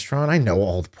started a restaurant. I know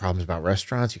all the problems about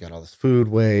restaurants. You got all this food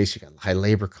waste, you got high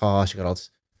labor costs, you got all this.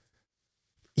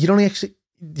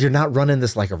 You're not running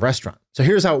this like a restaurant. So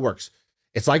here's how it works.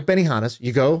 It's like Benihana's.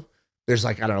 You go, there's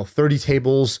like, I don't know, 30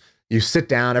 tables. You sit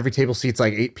down, every table seats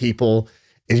like 8 people.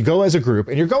 And you go as a group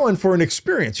and you're going for an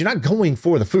experience. You're not going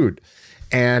for the food.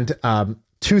 And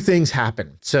 2 things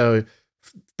happen. So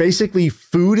basically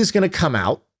food is going to come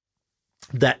out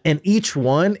and each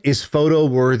one is photo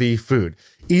worthy food,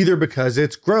 either because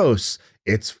it's gross,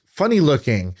 it's funny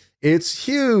looking, it's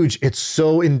huge, it's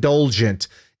so indulgent.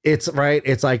 It's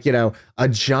like, you know, a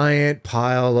giant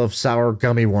pile of sour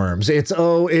gummy worms. It's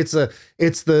the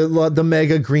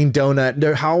mega green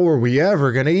donut. How are we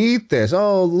ever going to eat this?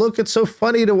 Oh, look, it's so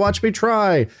funny to watch me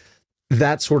try.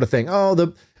 That sort of thing.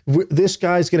 Oh, this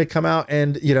guy's going to come out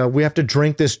and, you know, we have to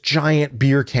drink this giant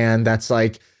beer can that's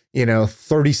like, you know,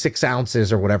 36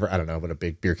 ounces or whatever. I don't know what a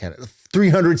big beer can is.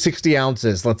 360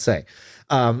 ounces, let's say.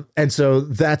 And so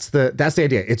that's the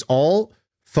idea. It's all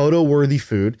photo worthy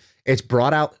food. It's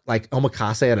brought out like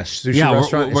omakase at a sushi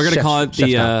restaurant. We're going to call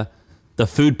it the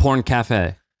food porn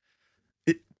cafe.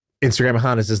 Instagram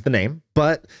Hanas is the name,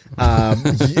 but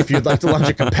if you'd like to launch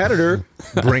a competitor,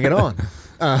 bring it on.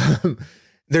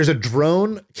 There's a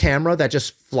drone camera that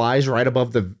just flies right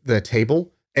above the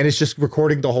table, and it's just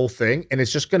recording the whole thing, and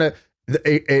it's just gonna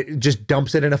it just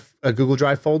dumps it in a Google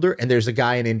Drive folder. And there's a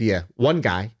guy in India, one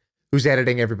guy who's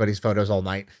editing everybody's photos all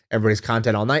night, everybody's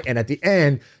content all night, and at the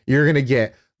end you're gonna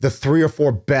get the 3 or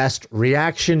 4 best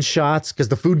reaction shots because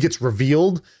the food gets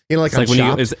revealed. You know, like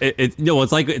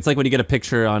it's like when you get a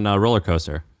picture on a roller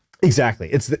coaster.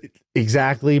 Exactly.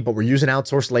 Exactly. But we're using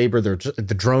outsourced labor.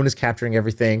 The drone is capturing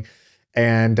everything,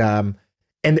 and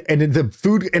the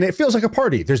food, and it feels like a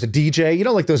party. There's a DJ. You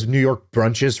know, like those New York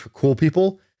brunches for cool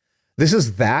people. This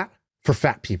is that for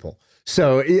fat people.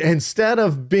 So instead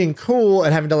of being cool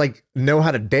and having to like know how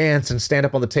to dance and stand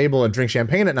up on the table and drink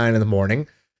champagne at 9 a.m,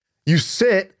 you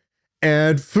sit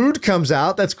and food comes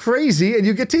out that's crazy, and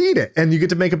you get to eat it, and you get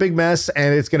to make a big mess,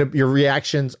 and your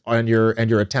reactions and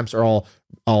your attempts are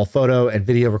all photo and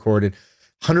video recorded.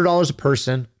 $100 a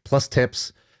person plus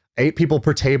tips, 8 people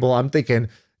per table. I'm thinking,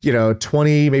 you know,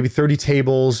 20, maybe 30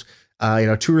 tables, you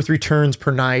know, 2 or 3 turns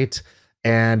per night.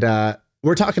 And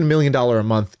we're talking $1 million a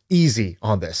month easy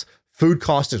on this. Food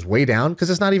cost is way down because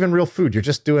it's not even real food. You're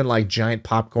just doing like giant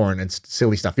popcorn and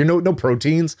silly stuff. You're no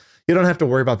proteins. You don't have to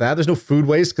worry about that. There's no food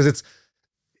waste because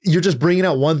you're just bringing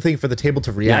out one thing for the table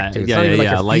to react to. It's not even like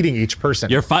you're feeding each person.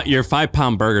 Your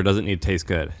 5-pound burger doesn't need to taste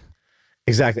good.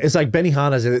 Exactly. It's like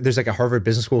Benihana's. There's like a Harvard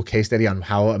Business School case study on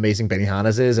how amazing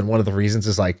Benihana's is. And one of the reasons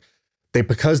is like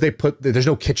there's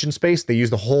no kitchen space. They use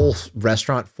the whole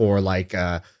restaurant for like,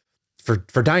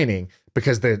 for dining,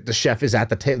 because the chef is at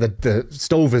the table, the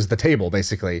stove is the table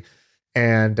basically.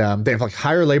 And they have like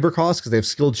higher labor costs because they have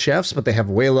skilled chefs, but they have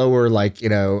way lower, like, you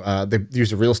know, they use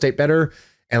the real estate better,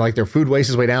 and like their food waste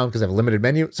is way down because they have a limited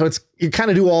menu. So you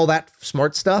kind of do all that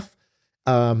smart stuff.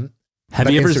 Have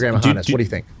you ever Instagram Hanas? What do you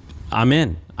think? I'm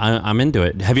in. I'm into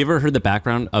it. Have you ever heard the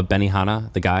background of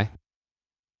Benihana, the guy?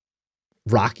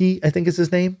 Rocky, I think is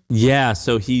his name. Yeah,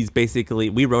 so he's basically,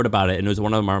 we wrote about it, and it was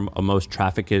one of our most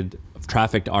trafficked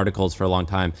articles for a long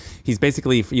time. He's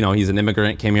basically, you know, he's an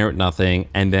immigrant, came here with nothing,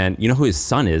 and then, you know who his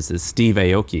son is Steve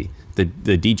Aoki, the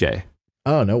DJ.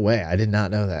 Oh, no way. I did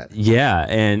not know that. Yeah,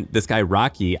 and this guy,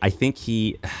 Rocky, I think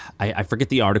I forget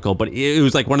the article, but it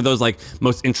was like one of those like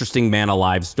most interesting man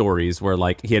alive stories where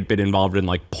like he had been involved in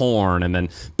like porn, and then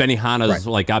Benihana's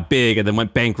like got big and then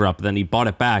went bankrupt, and then he bought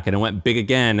it back and it went big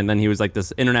again, and then he was like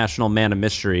this international man of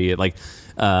mystery. Like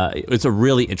it's a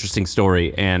really interesting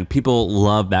story, and people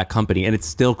love that company, and it's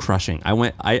still crushing.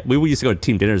 We used to go to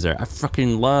team dinners there. I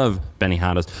fucking love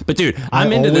Benihana's. But dude,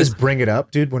 I'm into this. I always bring it up,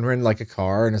 dude, when we're in like a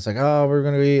car and it's like, oh, we're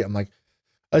gonna eat. I'm like,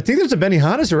 I think there's a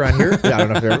Benihana's around here. I don't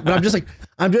know if there, but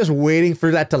I'm just waiting for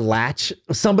that to latch.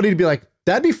 Somebody to be like,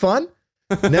 that'd be fun.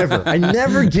 Never. I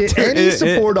never get any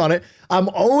support on it. I'm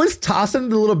always tossing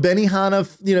the little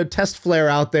Benihana, you know, test flare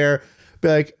out there. Be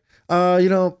like, you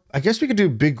know, I guess we could do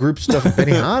big group stuff at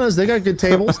Benihana's. They got good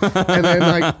tables. And then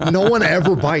like no one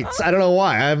ever bites. I don't know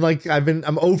why. I'm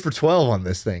 0 for 12 on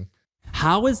this thing.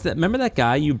 How is that? Remember that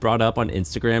guy you brought up on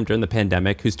Instagram during the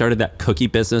pandemic who started that cookie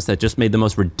business that just made the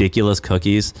most ridiculous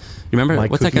cookies? You remember?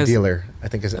 What's that guy's dealer? I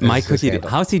think is My Cookie Dealer.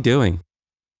 How's he doing?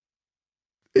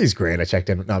 He's great. I checked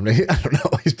in. No, I don't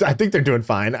know. I think they're doing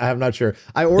fine. I'm not sure.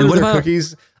 I ordered what their about-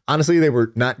 cookies. Honestly, they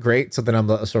were not great. So then I'm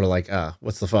sort of like,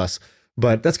 what's the fuss?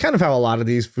 But that's kind of how a lot of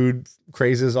these food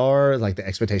crazes are. Like the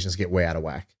expectations get way out of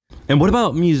whack. And what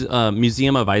about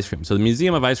Museum of Ice Cream? So the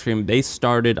Museum of Ice Cream, they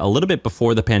started a little bit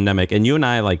before the pandemic, and you and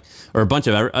I, or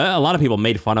a lot of people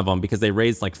made fun of them because they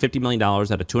raised like $50 million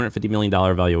at a $250 million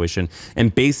valuation.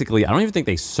 And basically, I don't even think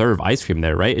they serve ice cream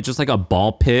there, right? It's just like a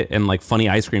ball pit and like funny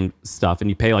ice cream stuff, and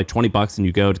you pay like $20 and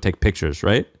you go to take pictures,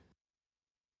 right?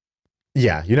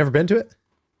 Yeah. You never been to it?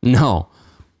 No.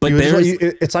 But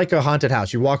it's like a haunted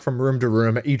house. You walk from room to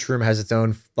room. Each room has its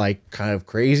own like kind of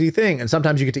crazy thing. And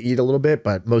sometimes you get to eat a little bit,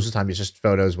 but most of the time it's just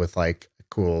photos with like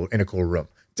in a cool room.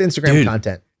 It's Instagram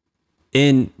content.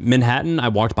 In Manhattan, I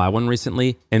walked by one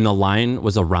recently and the line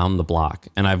was around the block.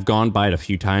 And I've gone by it a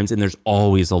few times and there's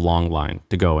always a long line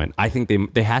to go in. I think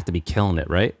they have to be killing it,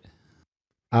 right?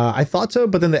 I thought so,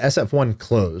 but then the SF1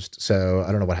 closed. So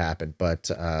I don't know what happened, but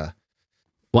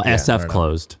SF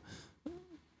closed.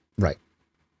 Right.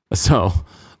 So,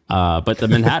 but the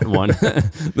Manhattan one,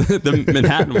 the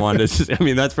Manhattan one is just, I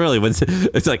mean, that's really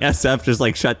it's like SF just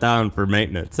like shut down for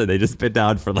maintenance and they just been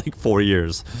down for like 4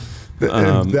 years.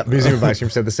 The Museum of Ice Cream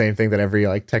said the same thing that every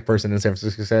like tech person in San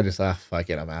Francisco said. Just fuck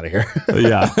it, I'm out of here.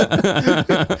 Yeah.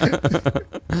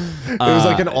 It was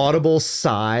like an audible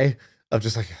sigh of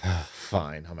just like,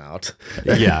 fine, I'm out.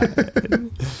 Yeah.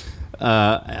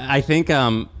 I think,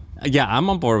 yeah, I'm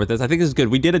on board with this. I think this is good.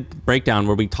 We did a breakdown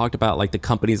where we talked about like the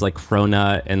companies like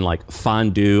Cronut and like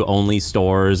fondue only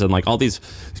stores and like all these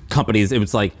companies. It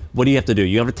was like, what do you have to do?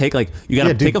 You have to take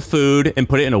take a food and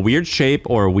put it in a weird shape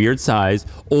or a weird size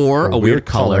or a weird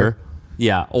color.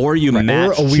 Yeah. Or you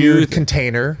match or a weird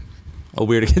container. A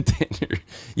weird container.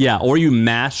 Yeah. Or you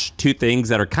mash two things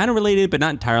that are kind of related, but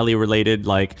not entirely related,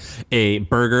 like a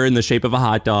burger in the shape of a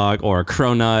hot dog or a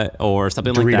cronut or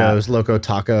something like that. Doritos, Loco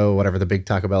Taco, whatever the big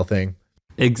Taco Bell thing.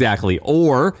 Exactly.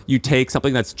 Or you take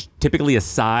something that's typically a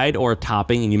side or a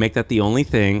topping and you make that the only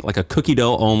thing, like a cookie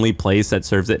dough only place that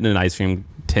serves it in an ice cream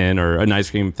tin or an ice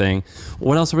cream thing.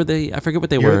 What else were they? I forget what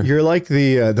they were. You're like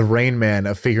the Rain Man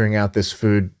of figuring out this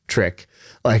food trick.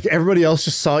 Like everybody else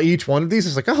just saw each one of these.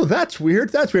 It's like, oh, that's weird.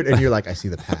 That's weird. And you're like, I see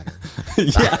the pattern.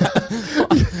 Yeah.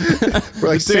 We're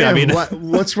like, Dude, Sam, I mean,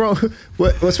 what's wrong?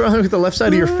 What's wrong with the left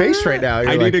side of your face right now? You're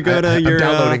I need to go to I'm your.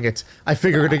 downloading it. I'm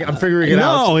figuring it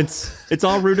out. No, it's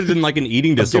all rooted in like an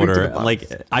eating disorder.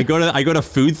 Like I go to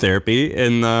food therapy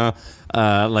and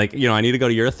like, you know, I need to go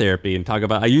to your therapy and talk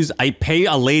about. I pay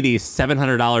a lady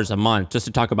 $700 a month just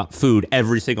to talk about food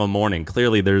every single morning.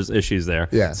 Clearly, there's issues there.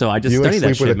 Yeah. So I just you study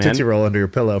that sleep shit, with a man. Tootsie Roll under your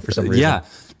pillow for some reason. Yeah.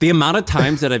 The amount of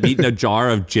times that I've eaten a jar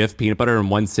of Jif peanut butter in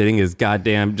one sitting is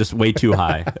goddamn just way too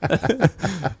high.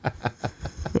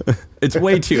 It's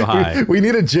way too high. We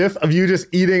need a GIF of you just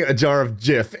eating a jar of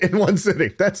Jif in one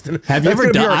sitting. Have you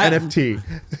ever done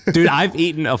NFT? Dude, I've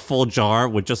eaten a full jar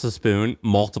with just a spoon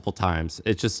multiple times.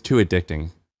 It's just too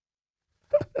addicting.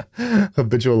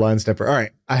 Habitual line stepper. All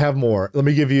right, I have more. Let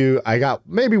me give you. I got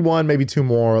maybe one, maybe two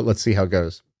more. Let's see how it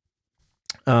goes.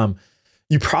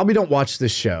 You probably don't watch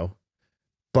this show,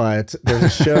 but there's a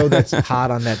show that's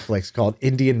hot on Netflix called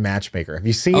Indian Matchmaker. Have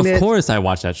you seen it? Of course, I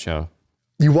watch that show.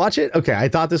 You watch it? Okay, I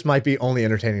thought this might be only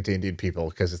entertaining to Indian people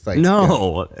because it's like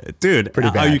no, dude. pretty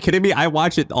bad. Are you kidding me? I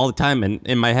watch it all the time, and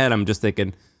in my head, I'm just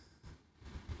thinking,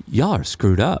 y'all are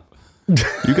screwed up.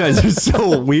 You guys are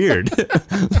so weird.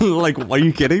 Like, are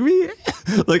you kidding me?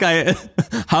 Like,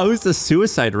 how is the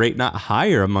suicide rate not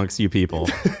higher amongst you people?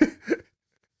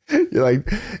 You're like,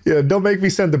 don't make me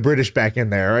send the British back in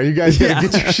there. Right? You guys gotta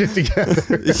get your shit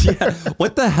together. Yeah.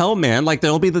 What the hell, man? Like,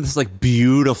 there'll be this like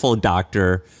beautiful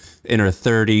doctor in her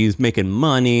 30s making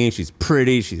money. She's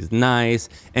pretty. She's nice.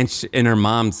 And her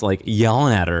mom's like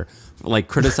yelling at her, like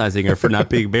criticizing her for not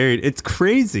being married. It's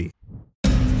crazy.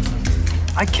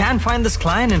 I can't find this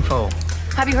client info.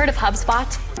 Have you heard of HubSpot?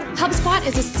 HubSpot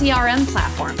is a CRM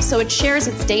platform, so it shares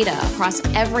its data across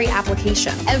every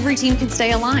application. Every team can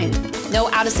stay aligned. No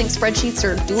out-of-sync spreadsheets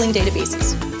or dueling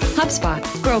databases. HubSpot.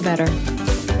 Grow better.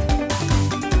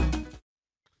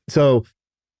 So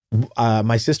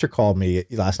my sister called me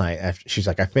last night. After, she's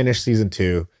like, I finished season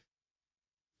 2.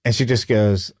 And she just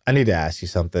goes, I need to ask you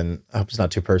something. I hope it's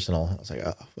not too personal. I was like,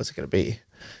 oh, what's it going to be?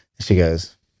 And she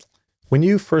goes, when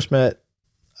you first met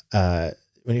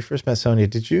Sonia,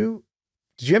 did you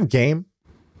have game?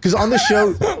 Because on the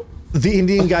show, the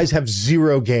Indian guys have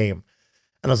zero game.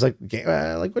 And I was like,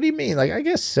 like, what do you mean? Like, I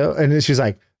guess so. And then she's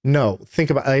like, no, think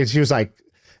about it. She was like,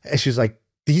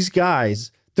 these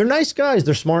guys, they're nice guys.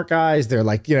 They're smart guys. They're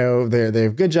like, they have a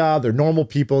good job. They're normal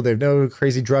people. They have no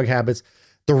crazy drug habits.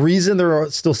 The reason they're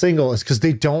still single is because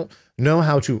they don't know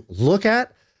how to look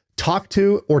at, talk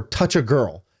to or touch a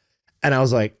girl. And I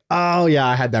was like, oh yeah,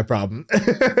 I had that problem.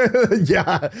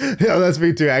 yeah, that's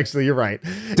me too. Actually, you're right,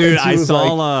 dude. I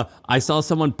saw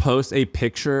someone post a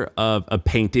picture of a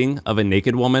painting of a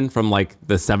naked woman from like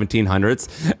the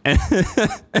 1700s,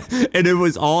 and it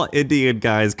was all Indian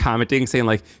guys commenting saying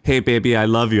like, "Hey baby, I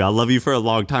love you. I'll love you for a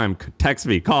long time. Text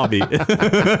me, call me."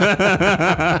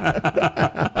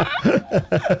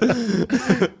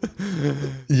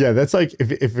 Yeah, that's like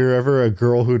if you're ever a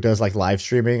girl who does like live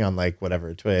streaming on like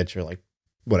whatever Twitch or like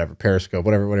whatever Periscope,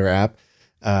 whatever app,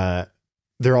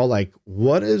 they're all like,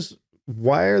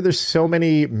 why are there so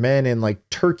many men in like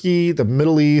Turkey, the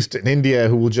Middle East, and India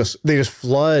who will just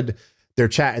flood their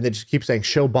chat and they just keep saying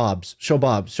show bobs, show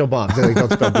bobs, show bobs. They like,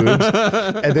 don't spell boobs,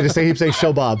 and they just keep saying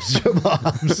show bobs, show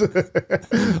bobs.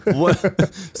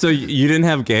 What? So you didn't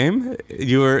have game?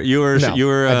 You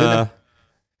were.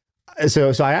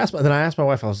 So I asked my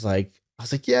wife, I was like,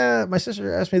 yeah, my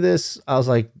sister asked me this. I was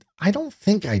like, I don't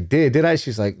think I did I?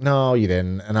 She's like, no, you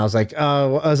didn't. And I was like,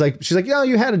 she's like, no,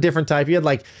 you had a different type. You had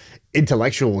like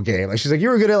intellectual game. Like, she's like, you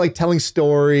were good at like telling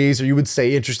stories, or you would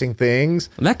say interesting things.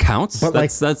 That counts. But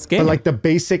that's game. But like the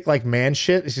basic like man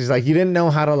shit, she's like, you didn't know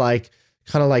how to like,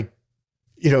 kind of like,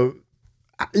 you know,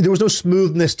 there was no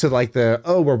smoothness to like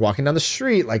we're walking down the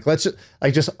street. Like, let's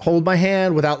just hold my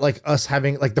hand without like us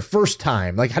having like the first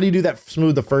time. Like, how do you do that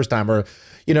smooth the first time? Or,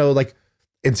 you know, like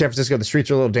in San Francisco, the streets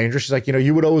are a little dangerous. She's like, you know,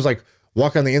 you would always like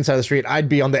walk on the inside of the street. I'd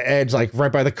be on the edge, like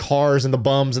right by the cars and the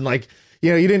bums. And like, you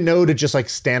know, you didn't know to just like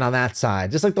stand on that side.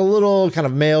 Just like the little kind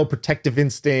of male protective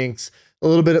instincts, a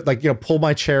little bit of like, you know, pull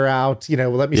my chair out, you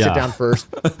know, let me sit down first.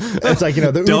 It's like, you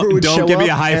know, the Uber would show up. Don't give me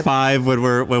a high five when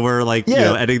we're like, you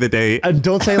know, ending the date. And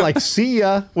don't say like, see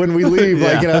ya when we leave.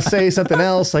 Yeah. Like, you know, say something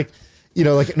else. Like, you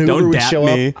know, like an Uber would show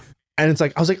up. And it's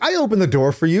like, I was like, I opened the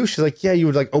door for you. She's like, yeah, you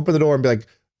would like open the door and be like,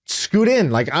 scoot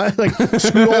in. Like, I like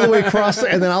scoot all the way across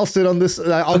and then I'll sit on this.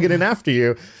 I'll get in after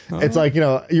you. It's like, you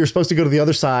know, you're supposed to go to the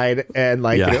other side and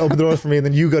like, you know, open the door for me and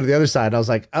then you go to the other side. And I was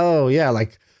like, oh yeah,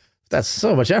 like, that's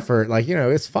so much effort. Like, you know,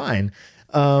 it's fine.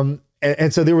 And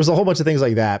so there was a whole bunch of things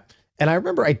like that. And I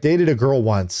remember I dated a girl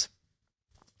once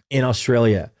in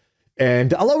Australia,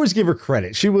 and I'll always give her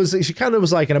credit. She kind of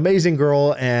was like an amazing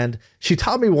girl. And she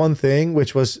taught me one thing,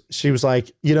 which was, she was like,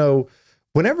 you know,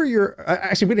 whenever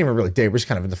actually, we didn't even really date. We're just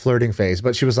kind of in the flirting phase,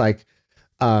 but she was like,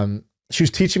 she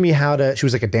was teaching me she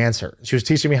was like a dancer. She was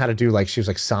teaching me how to do like, she was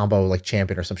like Sambo, like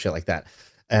champion or some shit like that.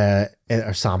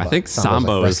 Or Samba. I think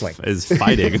Sambo is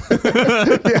fighting. Is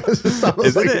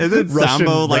it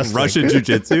Sambo like Russian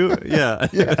jiu-jitsu? Yeah.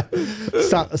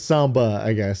 Samba,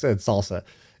 I guess, and salsa.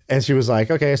 And she was like,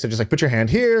 okay, so just like put your hand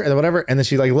here and whatever. And then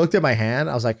she like looked at my hand.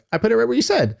 I was like, I put it right where you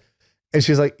said. And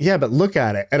she's like, yeah, but look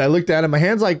at it. And I looked at it. My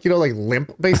hand's like, you know, like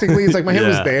limp, basically. It's like my hand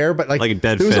was there, but like a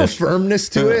dead there was no firmness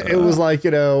to it. It was like,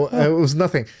 you know, it was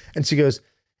nothing. And she goes,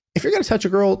 if you're going to touch a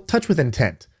girl, touch with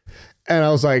intent. And I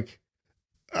was like,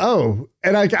 oh,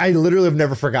 and I literally have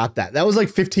never forgot that. That was like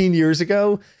 15 years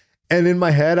ago. And in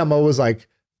my head, I'm always like,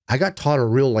 I got taught a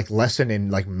real like lesson in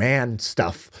like man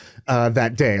stuff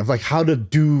that day of like how to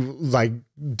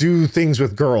do things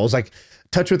with girls, like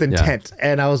touch with intent.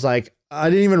 Yeah. And I was like, I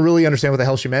didn't even really understand what the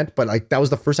hell she meant, but like that was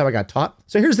the first time I got taught.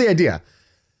 So here's the idea.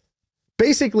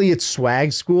 Basically, it's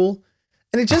swag school,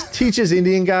 and it just teaches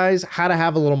Indian guys how to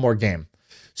have a little more game.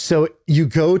 So you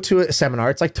go to a seminar,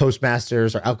 it's like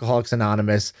Toastmasters or Alcoholics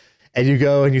Anonymous, and you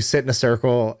go and you sit in a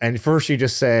circle, and first you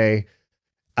just say,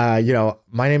 you know,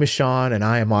 my name is Sean and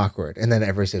I am awkward. And then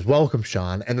everybody says, welcome,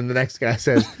 Sean. And then the next guy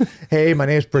says, hey, my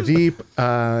name is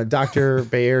Pradeep, Dr.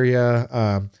 Bay Area,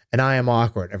 and I am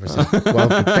awkward. Everybody says,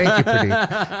 welcome. Thank you,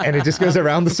 Pradeep. And it just goes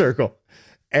around the circle.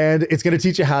 And it's going to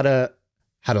teach you how to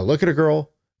look at a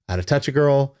girl, how to touch a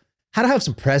girl, how to have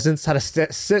some presence, how to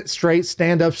sit straight,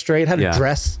 stand up straight, how to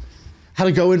dress, how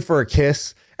to go in for a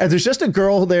kiss. And there's just a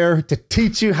girl there to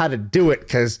teach you how to do it,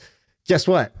 because guess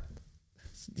what?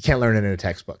 You can't learn it in a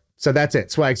textbook. So that's it.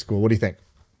 Swag school. What do you think?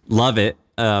 Love it.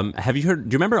 Have you heard,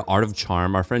 do you remember Art of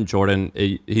Charm? Our friend Jordan,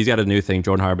 he's got a new thing,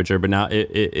 Jordan Harbinger, but now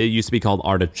it used to be called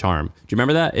Art of Charm. Do you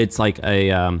remember that? It's like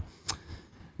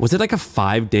was it like a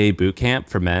 5-day boot camp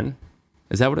for men?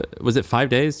 Is that what was it 5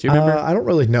 days? Do you remember? I don't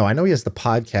really know. I know he has the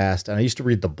podcast, and I used to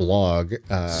read the blog.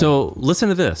 So listen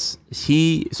to this.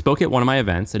 He spoke at one of my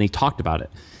events and he talked about it.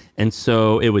 And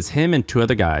so it was him and 2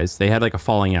 other guys. They had like a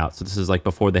falling out. So this is like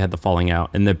before they had the falling out.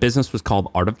 And the business was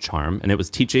called Art of Charm. And it was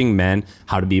teaching men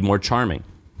how to be more charming.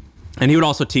 And he would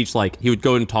also teach, like, he would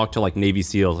go and talk to like Navy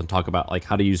SEALs and talk about like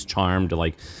how to use charm to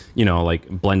like, you know, like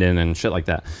blend in and shit like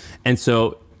that. And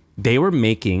so they were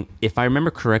making, if I remember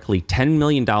correctly, $10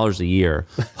 million a year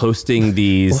hosting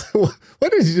these. What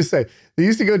did you just say? They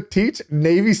used to go teach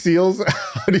Navy SEALs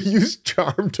how to use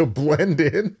charm to blend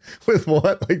in with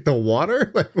what? Like the water?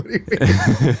 Like, what do you mean?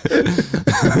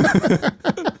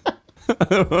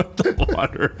 The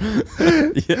water.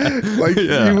 Yeah. Like,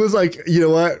 he was like, you know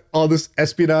what? All this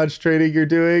espionage training you're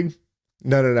doing?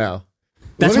 No.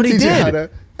 That's what he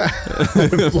did.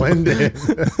 Blend in.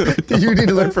 You need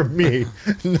to learn from me.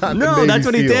 Not No, that's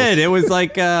what he SEALs. did. It was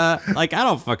like I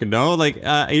don't fucking know. Like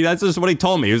that's just what he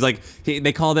told me. He was like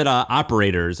they called it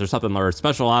operators or something, or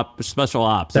special ops That's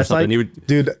or something. like,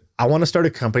 dude, I want to start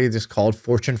a company that's called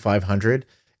Fortune 500,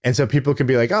 and so people can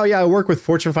be like, oh yeah, I work with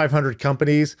Fortune 500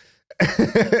 companies.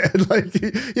 And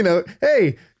like, you know,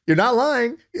 hey, you're not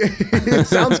lying. It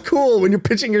sounds cool when you're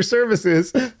pitching your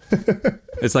services.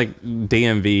 It's like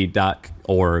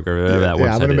DMV.org or whatever that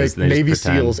website I'm gonna is. make Navy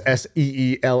SEALs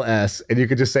SEELS, and you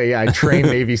could just say, yeah, I train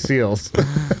Navy SEAls.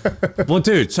 Well,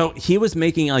 dude, so he was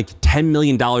making like $10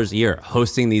 million a year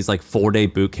hosting these like 4-day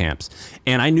boot camps.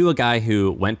 And I knew a guy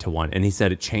who went to one, and he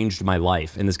said it changed my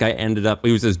life. And this guy ended up,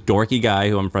 he was this dorky guy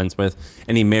who I'm friends with,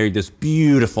 and he married this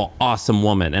beautiful, awesome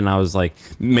woman. And I was like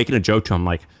making a joke to him,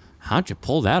 like, how'd you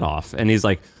pull that off? And he's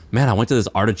like, man, I went to this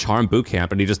Art of Charm boot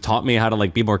camp, and he just taught me how to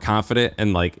like be more confident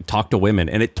and like talk to women,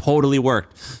 and it totally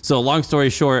worked. So long story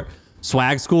short,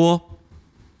 swag school,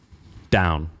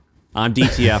 down. I'm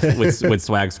DTF with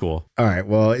swag school. All right,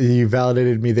 well, you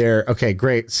validated me there. Okay,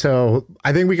 great. So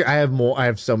I think I have more. I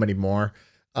have so many more,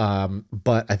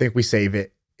 but I think we save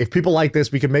it. If people like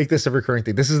this, we can make this a recurring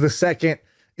thing. This is the second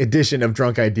edition of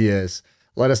Drunk Ideas.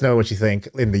 Let us know what you think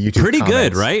in the YouTube Pretty comments.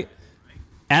 good, right?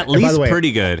 At least way,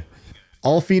 pretty good.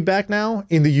 All feedback now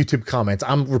in the YouTube comments.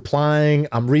 I'm replying.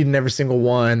 I'm reading every single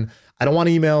one. I don't want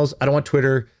emails. I don't want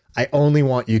Twitter. I only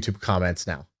want YouTube comments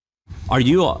now. Are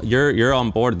you're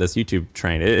on board this YouTube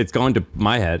train? It's going to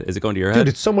my head. Is it going to your head? Dude,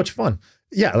 it's so much fun.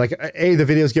 Yeah, like the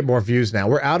videos get more views now.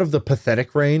 We're out of the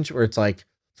pathetic range where it's like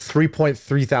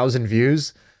 3.3 thousand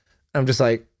views. I'm just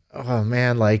like, oh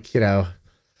man, like, you know,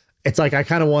 it's like I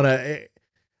kind of want to.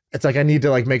 It's like I need to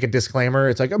like make a disclaimer.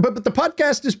 It's like, but the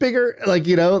podcast is bigger, like,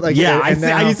 you know, like, yeah. and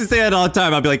I used to say that all the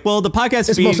time. I'd be like, well, the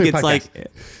podcast feed gets podcast. like,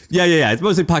 yeah. It's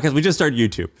mostly podcast. We just started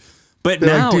YouTube, but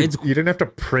now like, dude, it's you didn't have to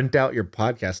print out your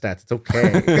podcast stats. It's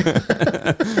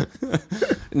okay.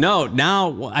 no.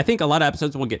 Now I think a lot of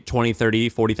episodes will get 20, 30,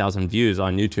 40,000 views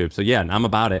on YouTube. So yeah, I'm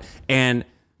about it. And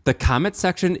the comment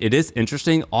section, it is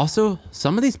interesting. Also,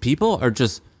 some of these people are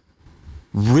just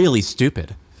really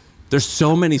stupid. There's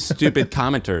so many stupid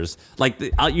commenters. Like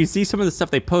you see some of the stuff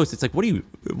they post. It's like,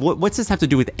 what's this have to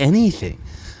do with anything?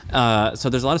 So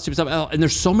there's a lot of stupid stuff. Oh, and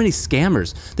there's so many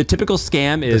scammers. The typical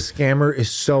scam is... The scammer is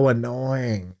so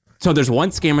annoying. So there's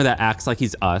one scammer that acts like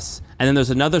he's us. And then there's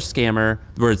another scammer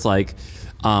where it's like,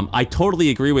 I totally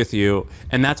agree with you.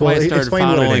 And that's why I started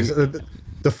following...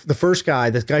 The first guy,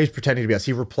 this guy who's pretending to be us,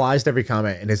 he replies to every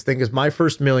comment. And his thing is, my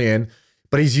first million...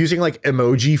 But he's using like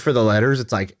emoji for the letters.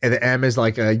 It's like, and the M is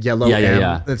like a yellow M.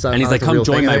 Yeah. It's and he's like, come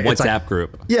join my WhatsApp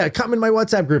group. Yeah, come in my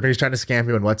WhatsApp group. And he's trying to scam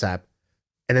you in WhatsApp.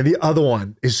 And then the other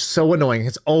one is so annoying.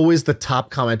 It's always the top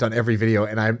comment on every video.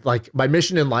 And I'm like, my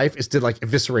mission in life is to like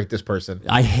eviscerate this person.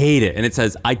 I hate it. And it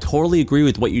says, I totally agree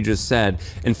with what you just said.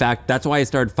 In fact, that's why I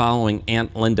started following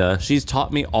Aunt Linda. She's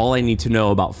taught me all I need to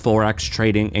know about Forex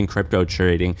trading and crypto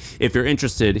trading. If you're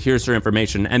interested, here's her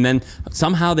information. And then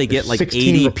somehow they get like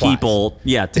 80 replies. people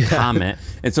to comment.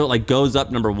 And so it like goes up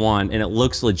 #1 and it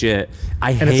looks legit.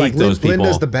 I hate it's like, those people.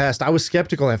 Linda's the best. I was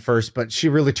skeptical at first, but she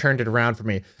really turned it around for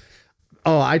me.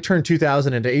 Oh, I turned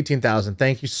 2,000 into 18,000.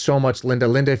 Thank you so much, Linda.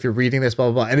 Linda, if you're reading this, blah,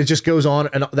 blah, blah. And it just goes on,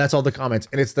 and that's all the comments.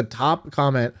 And it's the top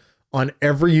comment on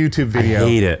every YouTube video. I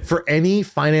hate it. For any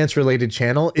finance-related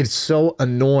channel, it's so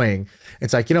annoying.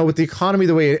 It's like, you know, with the economy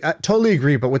the way I totally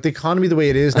agree, but with the economy the way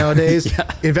it is nowadays,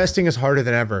 investing is harder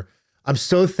than ever. I'm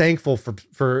so thankful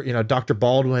for you know, Dr.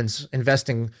 Baldwin's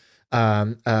investing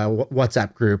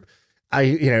WhatsApp group.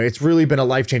 It's really been a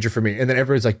life changer for me. And then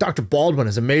everyone's like, Dr. Baldwin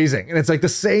is amazing. And it's like the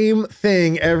same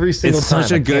thing every single time.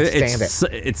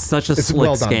 It's such a slick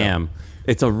well done, scam.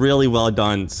 It's a really well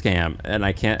done scam. And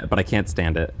I can't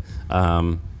stand it.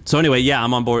 So anyway, yeah,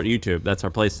 I'm on board with YouTube. That's our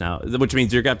place now, which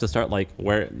means you're gonna have to start like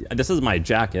this is my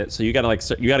jacket. So you gotta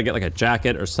get like a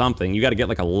jacket or something. You gotta get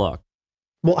like a look.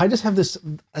 Well, I just have this.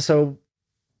 So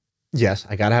yes,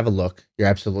 I gotta have a look. You're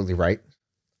absolutely right.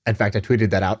 In fact, I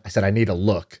tweeted that out. I said, I need a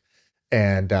look.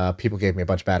 And people gave me a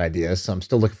bunch of bad ideas, so I'm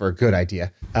still looking for a good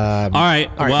idea. All right,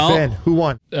 well, Ben, who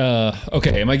won?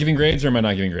 Okay, am I giving grades or am I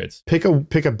not giving grades? Pick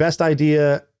a best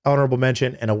idea, honorable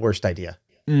mention, and a worst idea.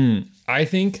 I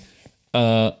think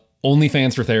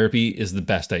OnlyFans for therapy is the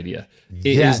best idea.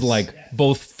 It is like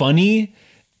both funny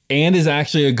and is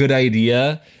actually a good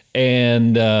idea.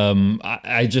 And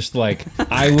I just like,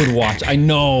 I would watch, I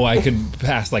know I could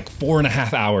pass like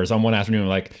 4.5 hours on one afternoon.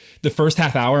 Like the first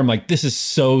half hour, I'm like, this is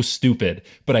so stupid,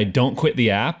 but I don't quit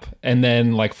the app. And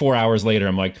then like 4 hours later,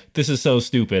 I'm like, this is so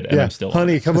stupid. And I'm still,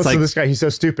 honey, come listen to this guy. He's so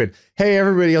stupid. Hey,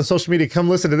 everybody on social media, come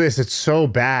listen to this. It's so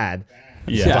bad.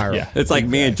 Yeah. It's like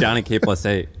me and Johnny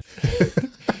K+8.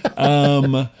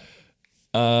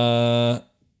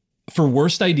 For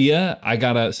worst idea, I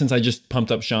gotta, since I just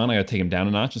pumped up Sean, I gotta take him down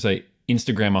a notch and say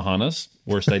Instagram Ahana's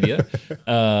worst idea.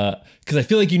 Because I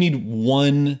feel like you need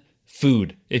one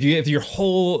food. If your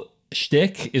whole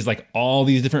shtick is like all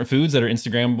these different foods that are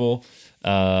Instagrammable,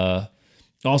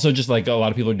 also just like a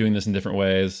lot of people are doing this in different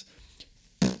ways.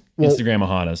 Well, Instagram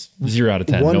Ahana's 0 out of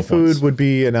 10. One no food points. would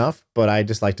be enough, but I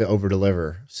just like to over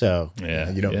deliver. So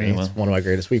you know me, it's one of my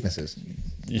greatest weaknesses.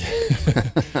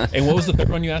 And what was the third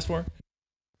one you asked for?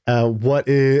 What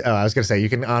is? Oh, I was going to say you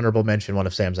can honorable mention one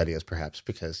of Sam's ideas, perhaps,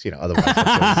 because otherwise.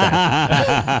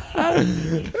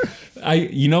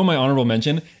 My honorable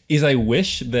mention is I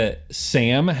wish that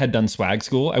Sam had done swag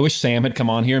school. I wish Sam had come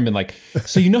on here and been like,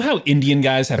 so you know how Indian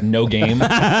guys have no game? Yeah,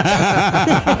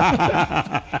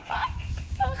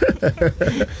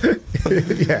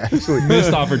 actually,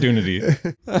 missed opportunity.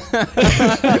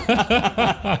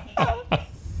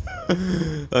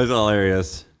 That's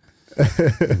hilarious.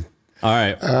 All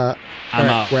right. I'm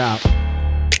out. We're out.